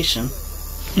operation.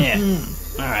 Yeah.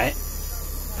 Alright.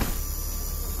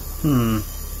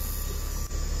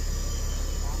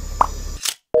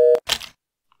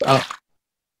 Oh.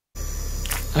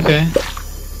 Okay.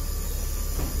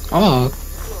 Oh.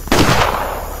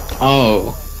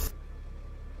 Oh.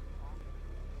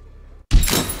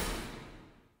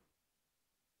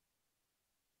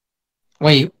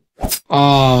 Wait.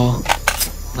 Oh.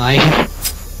 Nice.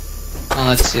 Oh,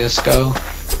 let's just go.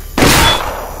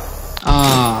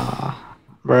 Ah.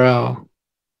 Bro.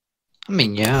 I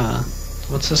mean, yeah.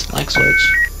 What's this like switch?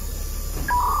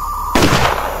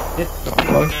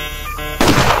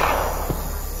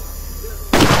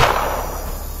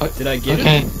 Did I get it?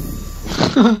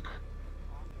 Okay.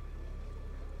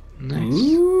 Nice.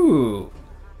 Ooh.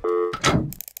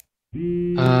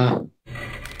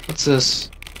 What's this?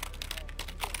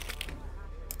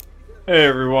 Hey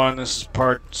everyone, this is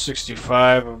part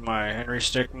 65 of my Henry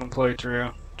Stickmin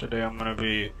playthrough. Today I'm going to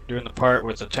be doing the part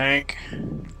with the tank.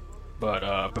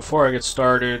 But before I get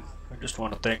started, I just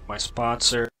want to thank my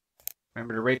sponsor.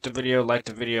 Remember to rate the video, like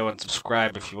the video, and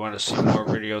subscribe if you want to see more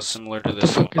videos similar to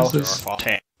this. What the fuck is this?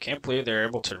 Tank. Can't believe they're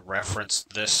able to reference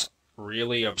this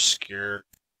really obscure.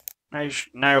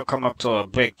 Now you'll come up to a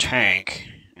big tank,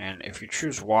 and if you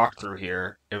choose walkthrough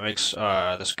here, it makes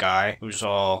this guy who's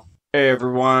all, "Hey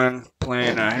everyone,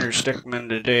 playing Henry Stickmin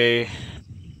today.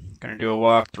 Gonna do a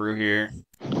walkthrough here.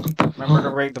 Remember to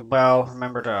ring the bell.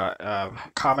 Remember to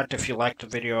comment if you liked the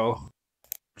video."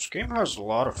 This game has a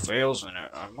lot of fails in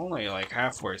it. I'm only like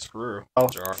halfway through.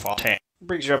 Tank.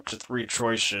 Brings you up to 3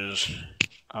 choices.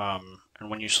 And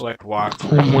when you select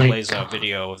walkthrough, Oh my it plays God. a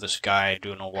video of this guy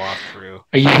doing a walkthrough.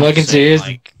 Are you fucking Saying, serious?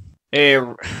 like, "Hey,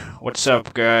 what's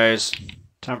up, guys?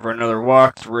 Time for another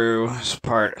walkthrough. This is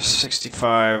part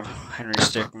 65, Henry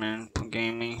Stickmin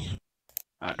Gaming.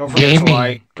 Don't forget to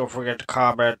like, don't forget to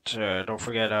comment, don't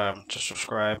forget to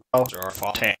subscribe.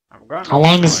 Tank. I've gotten How up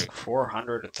long to is- like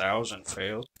 400, 1,000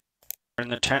 fails. We're in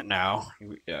the tent now.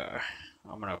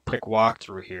 I'm gonna click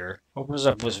walkthrough here. Opens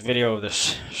up this video of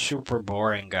this super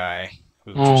boring guy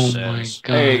who Oh just my says,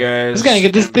 God. "Hey guys, This guy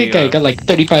gonna be guy a got like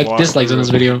 35 dislikes on walkthrough this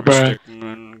of video, Henry bruh.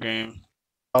 Stickmin game."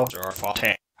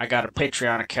 Tank. I got a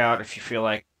Patreon account if you feel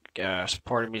like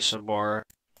supporting me some more.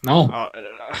 No.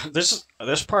 This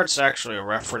part's actually a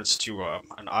reference to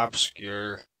an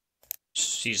obscure.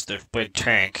 Sees the big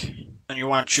tank, and you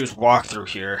want to choose walkthrough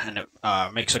here, and it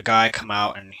makes a guy come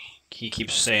out, and he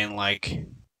keeps saying like,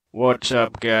 "What's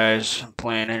up, guys? I'm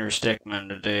playing Henry Stickmin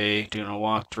today, doing a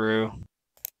walkthrough.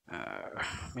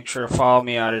 Make sure to follow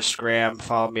me on Instagram,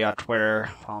 follow me on Twitter,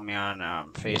 follow me on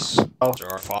Facebook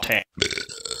or Tank."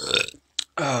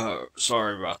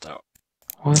 Sorry about that.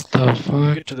 What the When you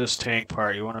fuck? get to this tank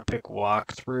part, you want to pick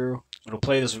walkthrough. It'll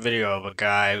play this video of a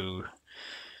guy who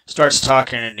starts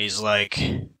talking, and he's like,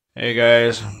 "Hey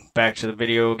guys, back to the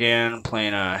video again,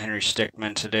 playing Henry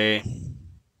Stickmin today.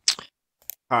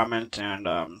 Comment and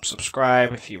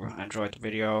subscribe if you enjoyed the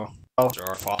video."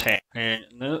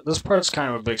 And this part's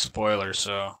kind of a big spoiler,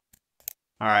 so...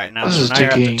 Alright, now, This is now you're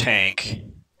at the taking- tank.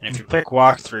 And if you pick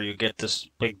walkthrough, you get this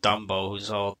big Dumbo who's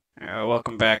all...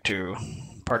 welcome back to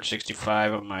part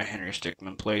 65 of my Henry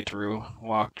Stickmin playthrough,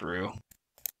 walkthrough.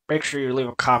 Make sure you leave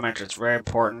a comment, it's very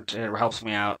important, it helps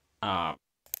me out.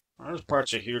 This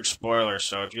part's a huge spoiler,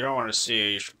 so if you don't want to see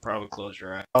it, you should probably close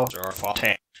your eyes.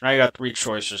 Tank. So now you got 3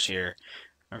 choices here.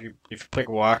 If you pick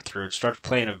walkthrough, it starts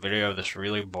playing a video of this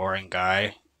really boring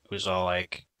guy who's all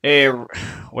like, "Hey,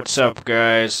 what's up,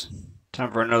 guys?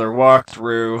 Time for another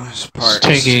walkthrough. This is part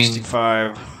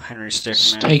 65, Henry Stickmin.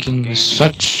 It's taking Gaming.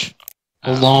 such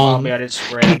a Follow long... me on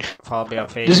Instagram, follow me on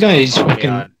Facebook. This guy is follow me fucking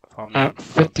on- follow me on- at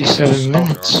 57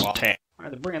 minutes. Tank.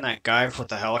 They're bringing that guy with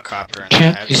the helicopter. And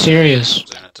Can't be serious.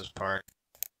 in at this part.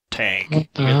 Tank. What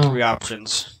the You get hell? 3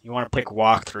 options. You want to pick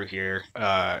walkthrough here.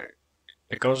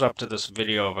 It goes up to this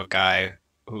video of a guy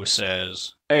who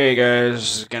says, "Hey guys,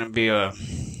 this is gonna be a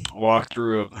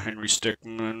walkthrough of Henry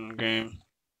Stickmin game.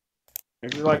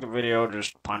 If you like the video,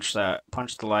 just punch the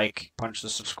like, punch the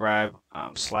subscribe,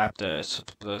 slap the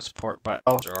support button,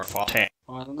 or Tank."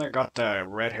 Well, then they got the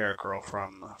red hair girl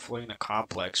from Fleeing the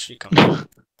Complex. She comes out.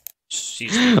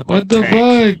 She's What the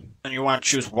tank. fuck? And you want to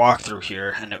choose walkthrough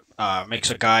here, and it makes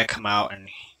a guy come out, and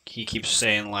he keeps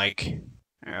saying like,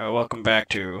 "Welcome back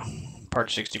to part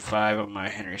 65 of my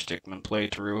Henry Stickmin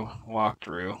playthrough,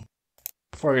 walkthrough."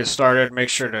 Before we get started, make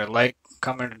sure to like,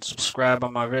 comment, and subscribe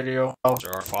on my video. Or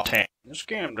Tank. This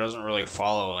game doesn't really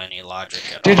follow any logic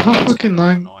at Dude, all. how It's fucking kinda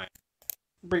long- annoying.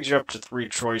 It brings you up to 3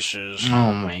 choices.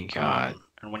 Oh my God.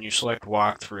 And when you select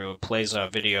walkthrough, it plays a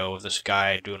video of this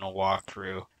guy doing a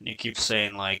walkthrough. And you keep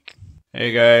saying like,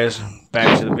 "Hey guys,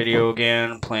 back to the video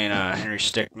again, playing Henry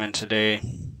Stickmin today.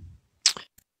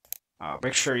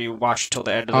 Make sure you watch till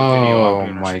the end of the video. Oh I'm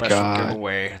doing my a special God.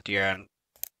 giveaway at the end."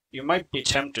 You might be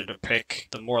tempted to pick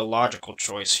the more logical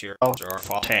choice here. Or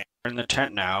Tank. We're in the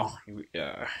tent now.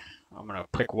 I'm gonna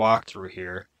pick walkthrough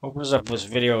here. Opens up this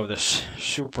video of this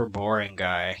super boring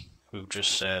guy who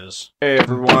just says, "Hey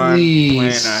everyone,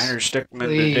 Please. playing Henry Stickmin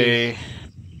Please. today.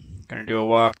 Gonna do a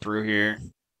walkthrough here.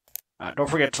 Don't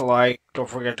forget to like, don't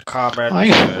forget to comment.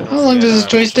 Like, don't how long forget, does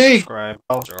this choice to take? Subscribe.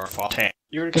 Or Tank.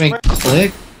 You're Can I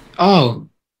click? Oh.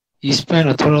 You spent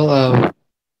a total of...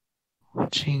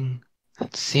 watching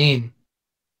that scene.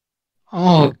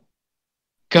 Oh.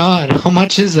 God, how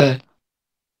much is that?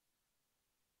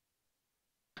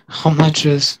 How much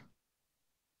is...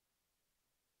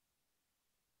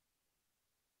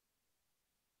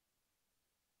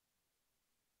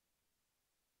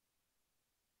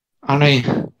 I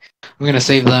don't I'm gonna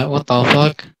save that. What the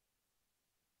fuck?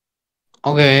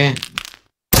 Okay.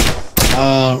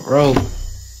 Rope.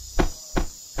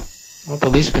 Well,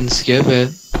 at least can skip it.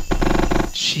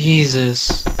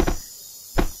 Jesus.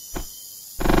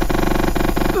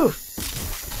 Oof.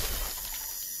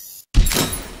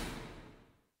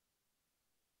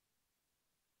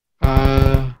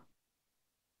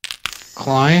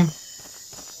 Climb?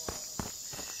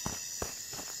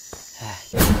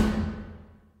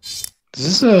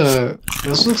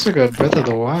 This looks like a Breath of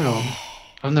the Wild.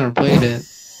 I've never played it.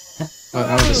 But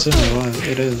I would assume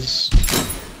it is.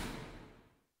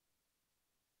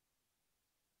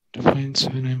 Define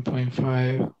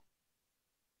 79.5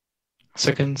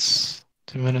 seconds,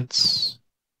 2 minutes.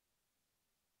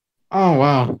 Oh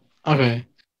wow. Okay.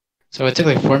 So it took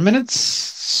like 4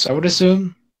 minutes, I would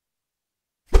assume.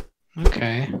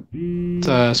 Okay.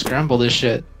 Let's scramble this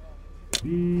shit.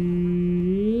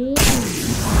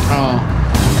 Oh.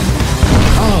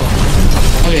 Oh.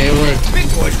 Okay, it worked. Big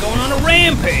boy's going on a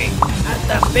rampage. I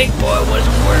thought Big Boy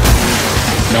wasn't working.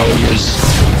 No use.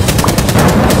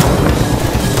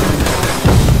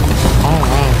 Oh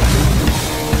wow.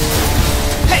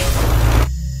 Hey!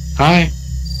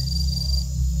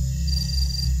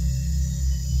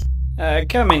 Hi.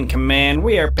 Come in, Command.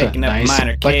 We are picking up nice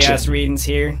minor budget. chaos readings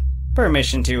here.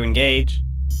 Permission to engage.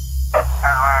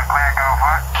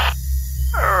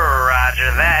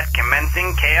 Roger that.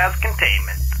 Commencing chaos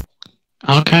containment.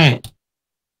 Okay.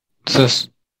 Sus.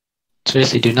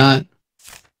 Seriously, do not.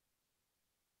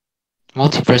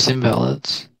 Multiverse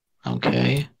invalids.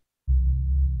 Okay.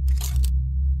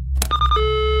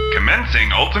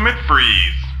 Commencing ultimate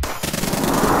freeze.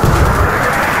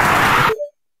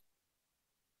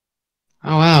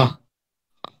 Oh wow.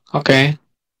 Okay.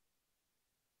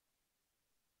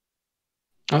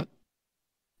 Oh.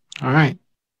 Alright.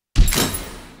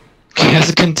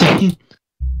 Chaos contain.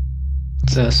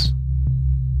 What's this?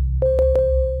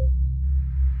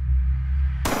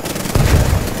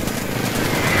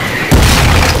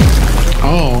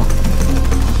 Oh.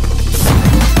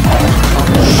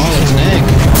 Oh, it's Nick.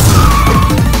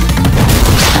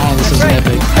 Oh, this is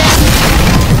epic.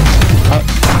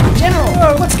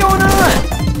 General, what's going on?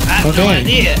 I've no Okay.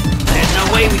 idea. There's no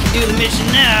way we can do the mission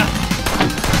now.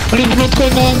 What do you know what's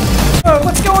going on? Oh,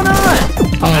 what's going on?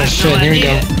 Oh shit, here we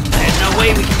go. There's no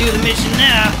way we can do the mission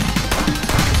now.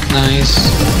 Nice.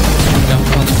 Got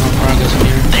progress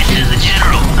here. This is the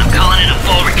General. I'm calling it a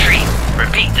full retreat.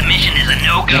 Repeat, the mission is a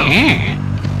no-go.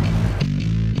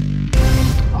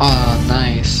 Oh,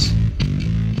 nice.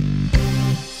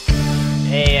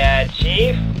 Hey,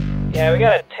 Chief? Yeah, we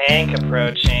got a tank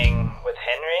approaching with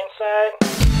Henry inside.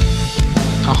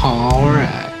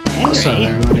 Alright. What's up, Henry,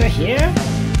 everybody? you're here?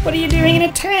 What are you doing in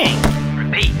a tank?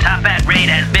 Repeat, Top Hat raid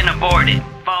has been aborted.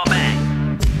 Fall back.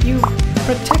 You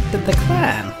protected the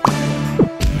clan.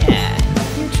 Yeah, the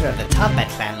future of the Top Hat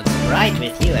clan looks bright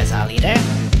with you as our leader.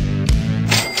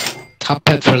 Top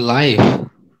pet for life.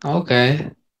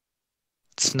 Okay.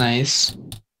 It's nice.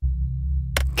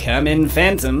 Come in,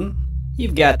 Phantom.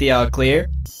 You've got the all clear.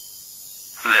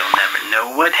 They'll never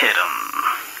know what hit them.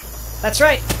 That's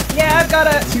right. Yeah, I've got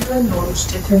a... Zero launch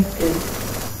detected.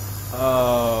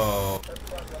 Oh...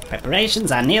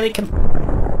 Preparations are nearly complete.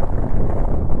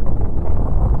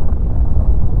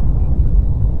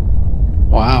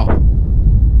 Wow.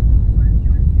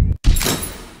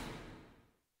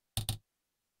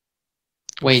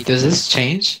 Wait, does this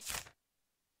change?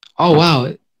 Oh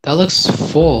wow, that looks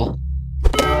full.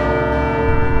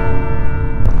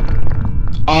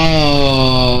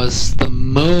 Oh, it's the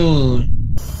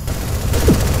moon.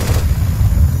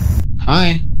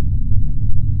 Hi.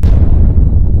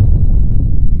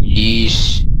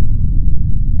 Yeesh.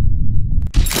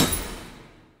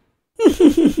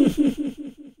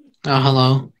 Oh,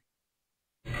 hello.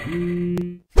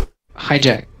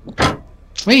 Hijack.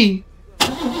 Wait.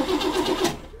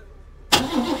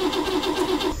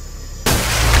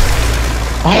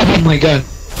 Oh my god.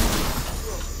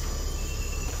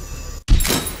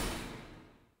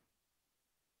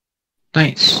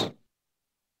 Nice.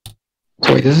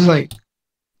 So wait, this is like...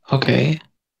 Okay.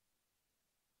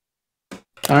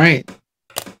 Alright.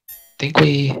 Think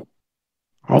we're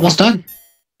almost done.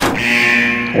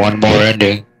 One more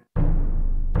ending.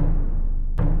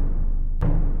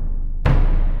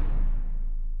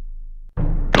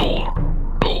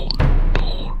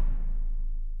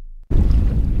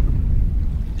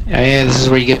 Yeah, this is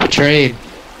where you get betrayed.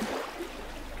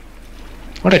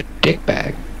 What a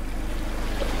dickbag.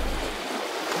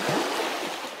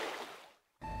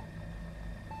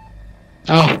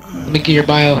 Oh, let me get your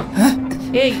bio.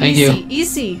 Hey, Thank easy, you.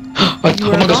 easy. Oh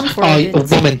You are my gone gosh. for Oh, a a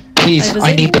bit. woman. Please,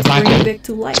 I need the able to black bring you one. back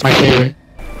to life. It's my favorite.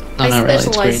 No, I not really. It's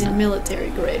specialize great. in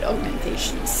military-grade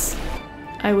augmentations.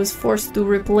 I was forced to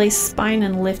replace spine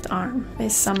and left arm,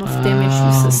 as some of damage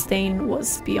you sustained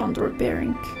was beyond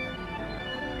repairing.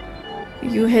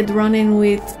 You had run in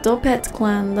with Topet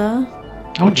Clan,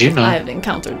 How would you know? I've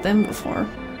encountered them before.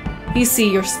 You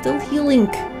see, you're still healing.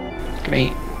 Can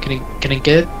I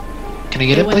get They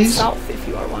it, went please? south, if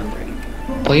you are wondering.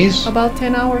 Please? About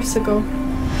 10 hours ago.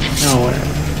 No,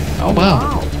 whatever. Oh,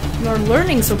 wow. You're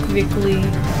learning so quickly.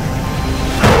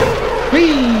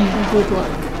 Whee! Good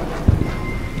luck.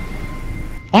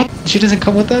 What? She doesn't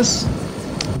come with us?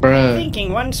 Bruh.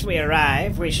 Thinking once we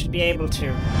arrive, we should be able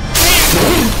to...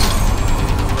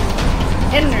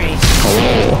 Henry!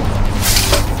 Oh.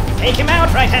 Take him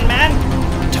out, right-hand man!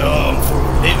 Time for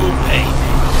a little payment.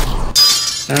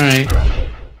 Alright.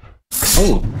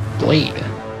 Oh, blade.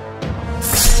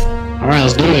 Alright,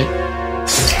 let's do it.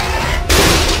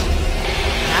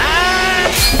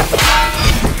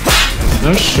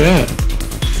 No shit.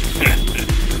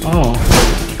 Oh.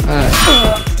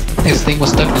 His thing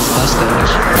was stuck in his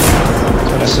mustache.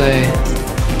 That's what I say.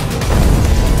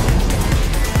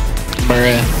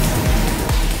 Bruh.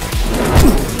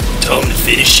 Time to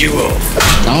finish you off.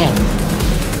 Oh.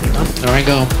 There I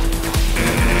go.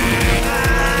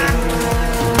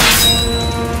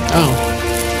 Oh.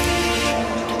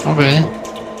 Okay.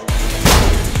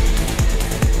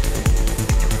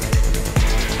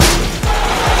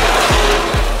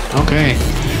 Okay.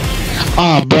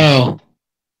 Oh, bro.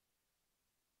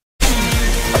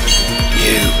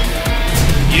 You.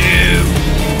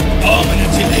 I'm gonna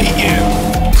delete you.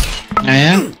 I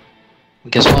am?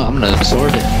 Guess what? I'm gonna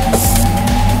absorb it.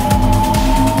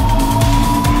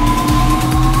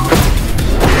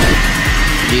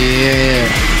 Yeah.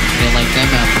 They like them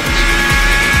apples.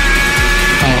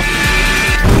 Oh.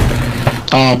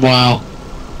 Oh, wow.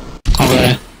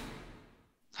 Okay.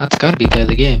 That's gotta be part of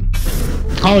the game.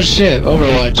 Oh shit,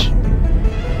 Overwatch.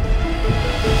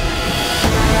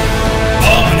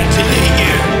 I'm gonna delete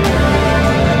you.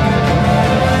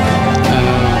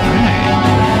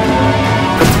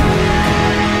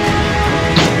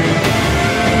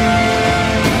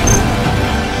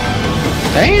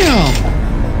 Damn!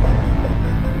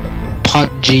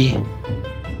 PUBG.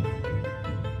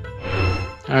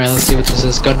 Alright, let's see what this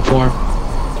is. Gun form.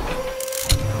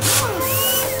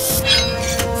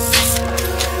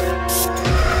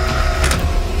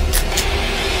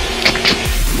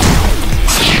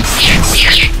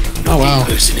 Oh wow.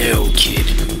 Personnel, kid.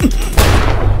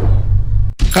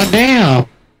 God damn!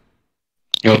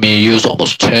 You want me to use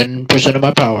almost 10% of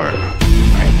my power.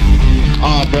 Right.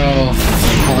 Oh bro.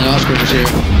 Only Oscar was here.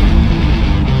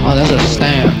 Oh, that's a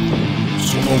stamp.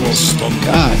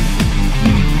 God.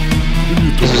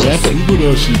 This is epic.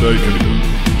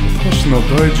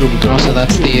 Also,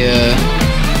 that's the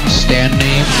stand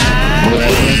name.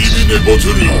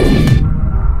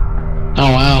 Oh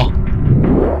wow.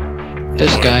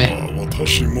 This guy.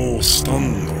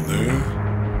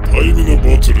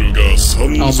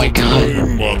 Oh my god.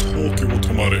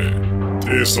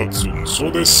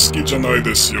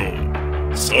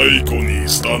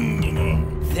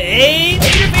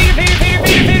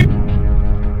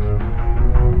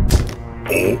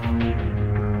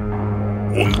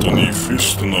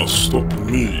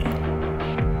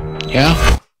 Yeah?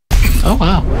 Oh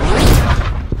wow. Oh.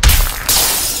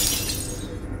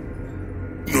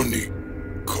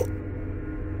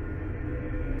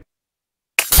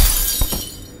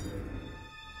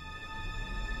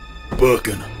 お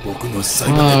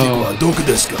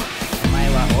前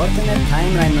はオートネタイ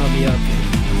ムラインの美容区。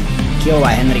今日は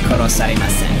ヘンリー殺されま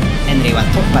せん。ヘンリーは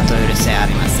突破と許せあ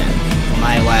りません。お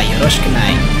前はよろしくな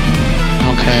い。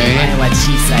お Okay. 前は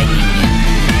小さい人間。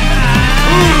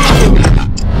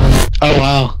Oh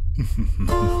wow.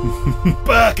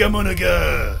 バカ者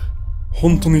が。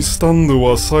本当にスタンド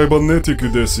はサイバネティック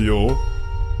ですよ。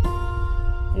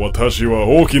私は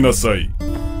大きなさい。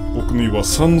僕には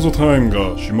サンズタイム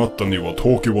が閉まったには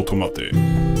東京を止まって。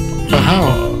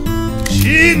Wow.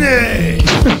 死ね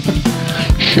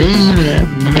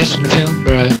Mission film,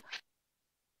 bro. That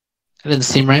didn't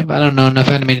seem right, but I don't know enough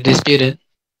anime to dispute it.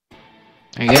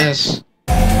 I guess.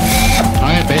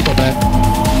 Alright, baseball bat.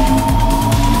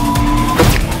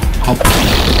 Oh.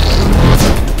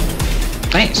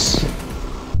 Nice.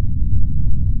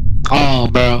 Oh,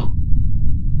 bro.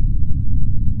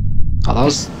 Oh, that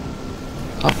was...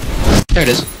 Oh, there it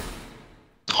is.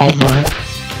 Home run.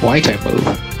 Y-type move.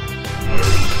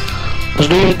 Let's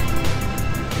do it.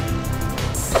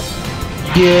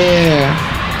 Yeah.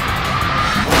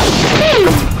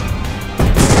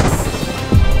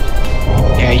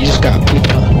 Yeah, you just got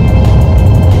pooped on.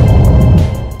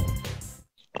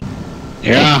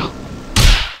 Yeah.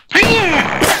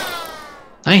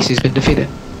 Nice, he's been defeated.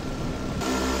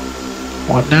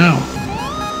 What now?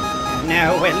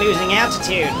 No, we're losing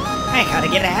altitude. I gotta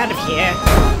get out of here.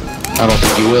 I don't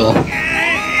think you will.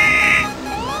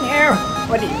 No,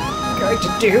 what are you going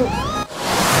to do?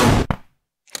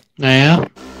 Yeah?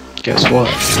 Guess what?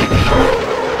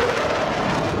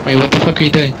 Wait, what the fuck are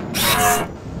you doing?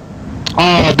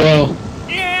 Oh, bro.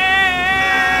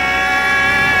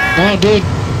 Oh, dude.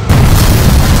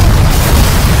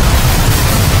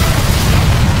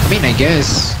 I mean, I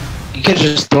guess you could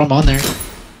just throw him on there.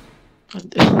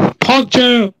 Punk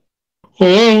jam.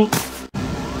 Hello.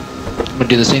 I'm gonna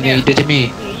do the same thing you did to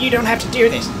me. You don't have to do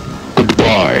this.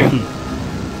 Goodbye.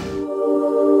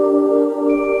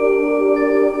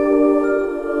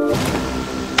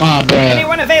 Ah, bruh.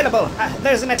 Anyone available?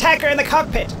 There's an attacker in the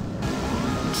cockpit.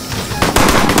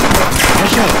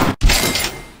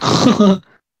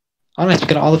 Oh, nice, we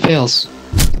got all the fails.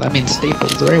 That means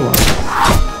Staples very well.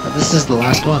 But this is the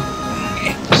last one.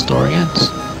 The story ends.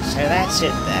 So that's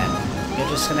it then. You're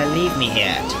just gonna leave me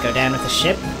here to go down with the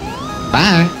ship?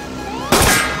 Bye.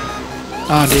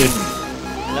 Oh, dude.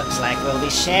 Looks like we'll be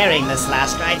sharing this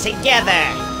last ride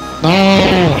together.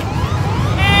 No.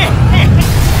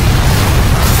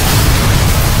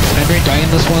 Can I die in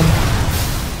this one?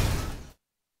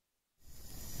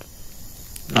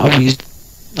 No, he's...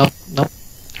 Nope, nope.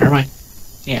 Never mind.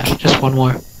 Yeah, just one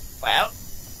more. Well,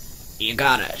 you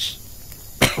got us.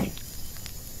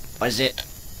 Was it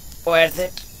worth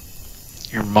it?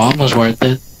 Your mom was worth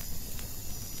it.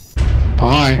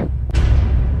 Bye.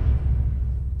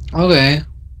 Okay.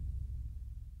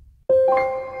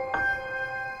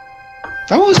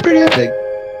 That one was pretty epic.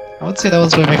 I would say that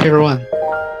was my favorite one.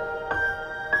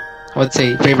 I would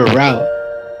say favorite route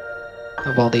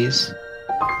of all these.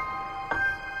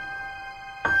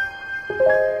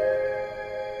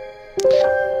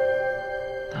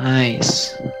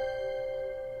 Nice.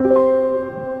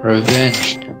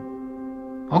 Revenged.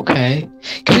 Okay.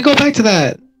 Can we go back to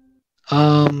that?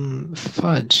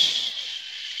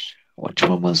 Fudge. Which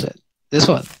one was it? This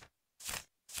one.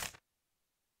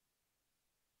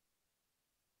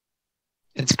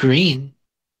 It's green.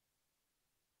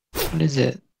 What is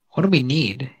it? What do we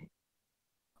need?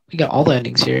 We got all the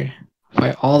endings here.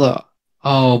 Fight all the...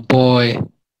 Oh boy.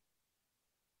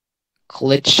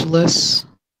 Glitchless?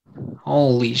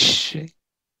 Holy shit.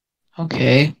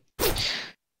 Okay.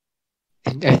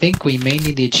 I think we may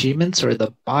need the achievements or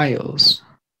the bios.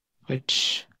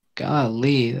 Which,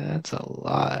 golly, that's a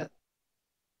lot.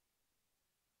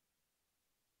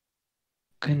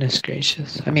 Goodness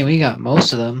gracious. I mean, we got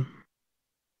most of them.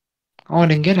 Oh, I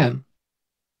didn't get him.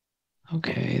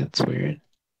 Okay, that's weird.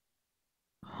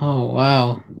 Oh,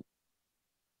 wow.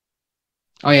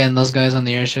 Oh yeah, and those guys on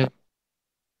the airship.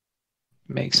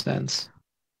 Makes sense.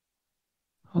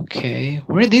 Okay,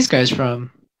 where are these guys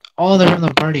from? Oh, they're from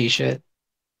the party shit.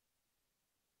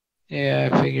 Yeah,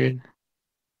 I figured.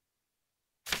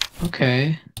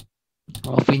 Okay.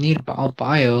 Well, if we need all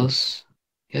bios,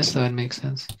 yes, that would make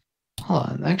sense. Hold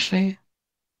on, actually,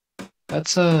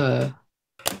 that's the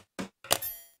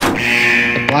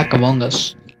Black Among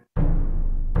Us.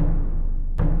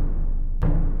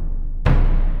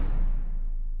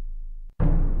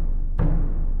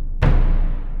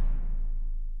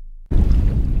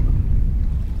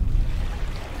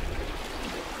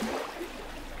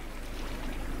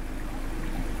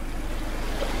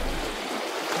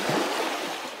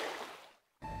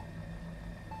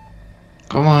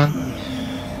 Come on.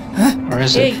 Huh? Where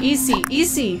is Hey, it? easy,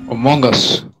 easy. Among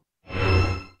Us.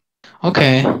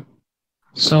 Okay.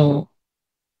 So,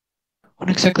 what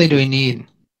exactly do we need?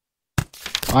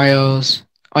 Bios.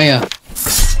 Oh yeah.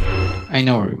 I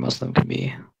know where most of them can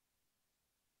be.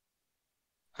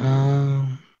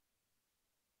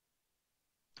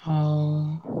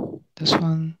 Oh, this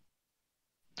one.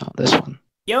 No, this one.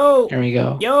 Yo! There we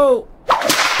go. Yo!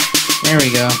 There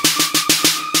we go.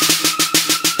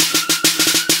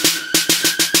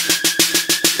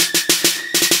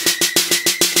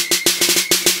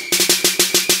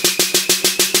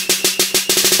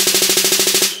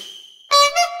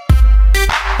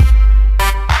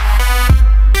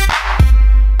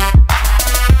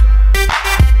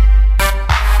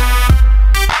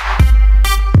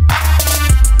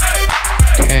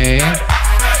 Okay.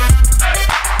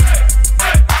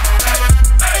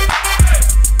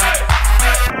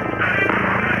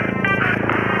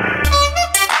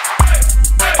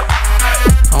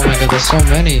 Oh my god, there's so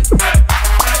many.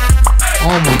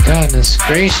 Oh my goodness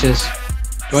gracious.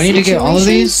 Do I need to get all of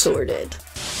these? Sorted.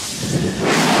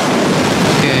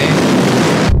 Okay.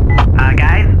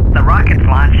 Guys, the rocket's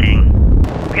launching.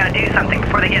 We gotta do something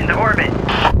before they get into orbit.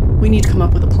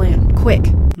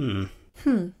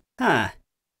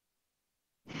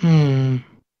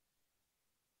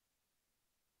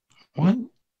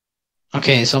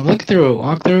 Okay, so I'm looking through a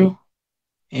walkthrough,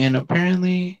 and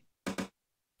apparently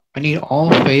I need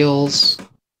all fails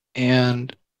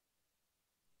and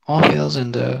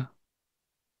the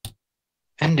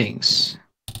endings.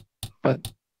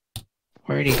 But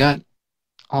we already got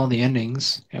all the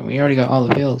endings, and we already got all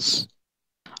the fails.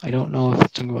 I don't know if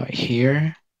it's talking about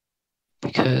here,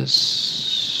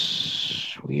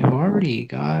 because we've already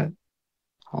got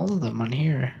all of them on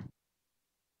here.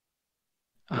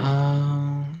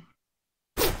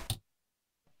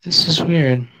 This is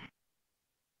weird.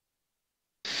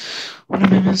 What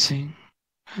am I missing?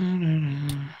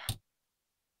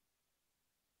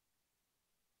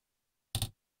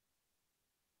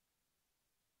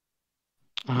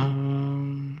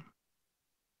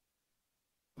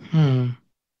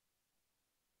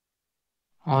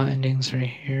 All endings right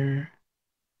here.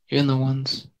 Even the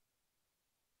ones.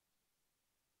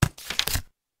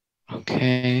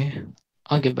 Okay.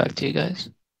 I'll get back to you guys.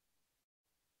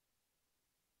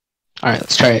 Alright,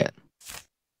 let's try it.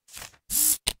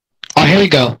 Oh, here we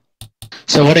go.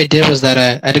 So what I did was that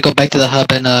I had to go back to the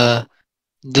hub and the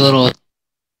little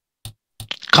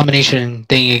combination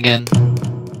thing again.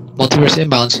 Multiverse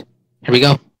inbounds. Here we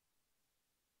go.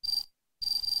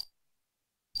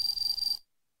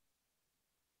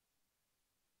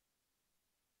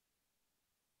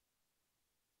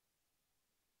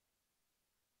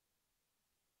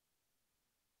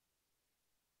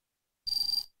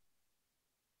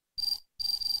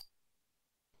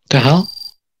 The hell?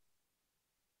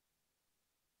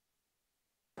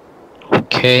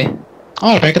 Okay.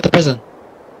 Oh, back at the prison.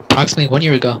 Approximately 1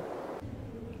 year ago.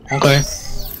 Okay.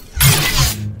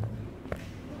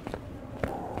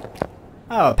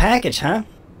 Oh, a package, huh?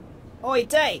 Oi,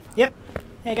 Dave! Yep.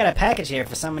 Hey, I got a package here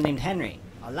for someone named Henry.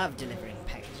 I love delivering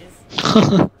packages.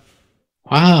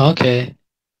 Wow, okay.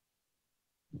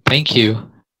 Thank you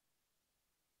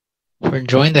for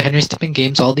enjoying the Henry Stickmin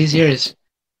games all these years.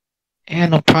 Yeah,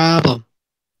 no problem.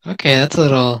 Okay, that's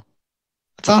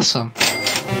awesome.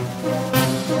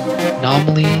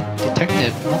 Anomaly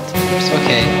detected. Multiverse,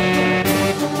 okay.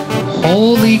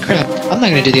 Holy crap. I'm not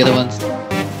gonna do the other ones,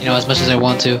 you know, as much as I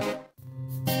want to.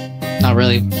 Not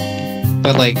really.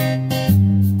 But like,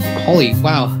 holy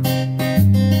wow.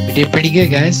 We did pretty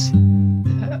good, guys.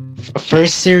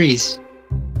 First series.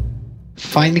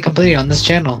 Finally completed on this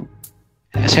channel.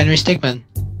 As Henry Stickmin.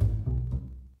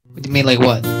 You mean like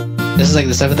what? This is like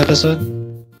the 7th episode?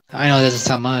 I know it doesn't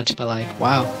sound much, but like,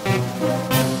 wow.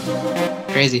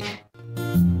 Crazy.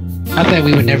 I thought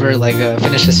we would never like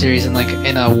finish the series in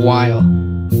a while.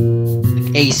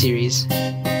 Like a series.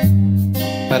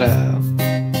 But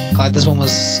glad this one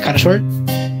was kind of short,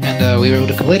 and we were able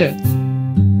to complete it.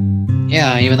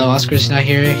 Yeah, even though Oscar's not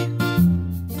here,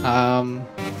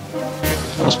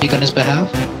 we'll speak on his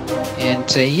behalf and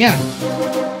say, yeah,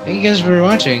 thank you guys for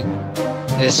watching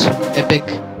this epic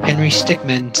Henry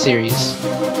Stickmin series,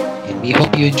 and we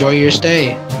hope you enjoy your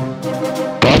stay.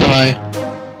 Bye bye.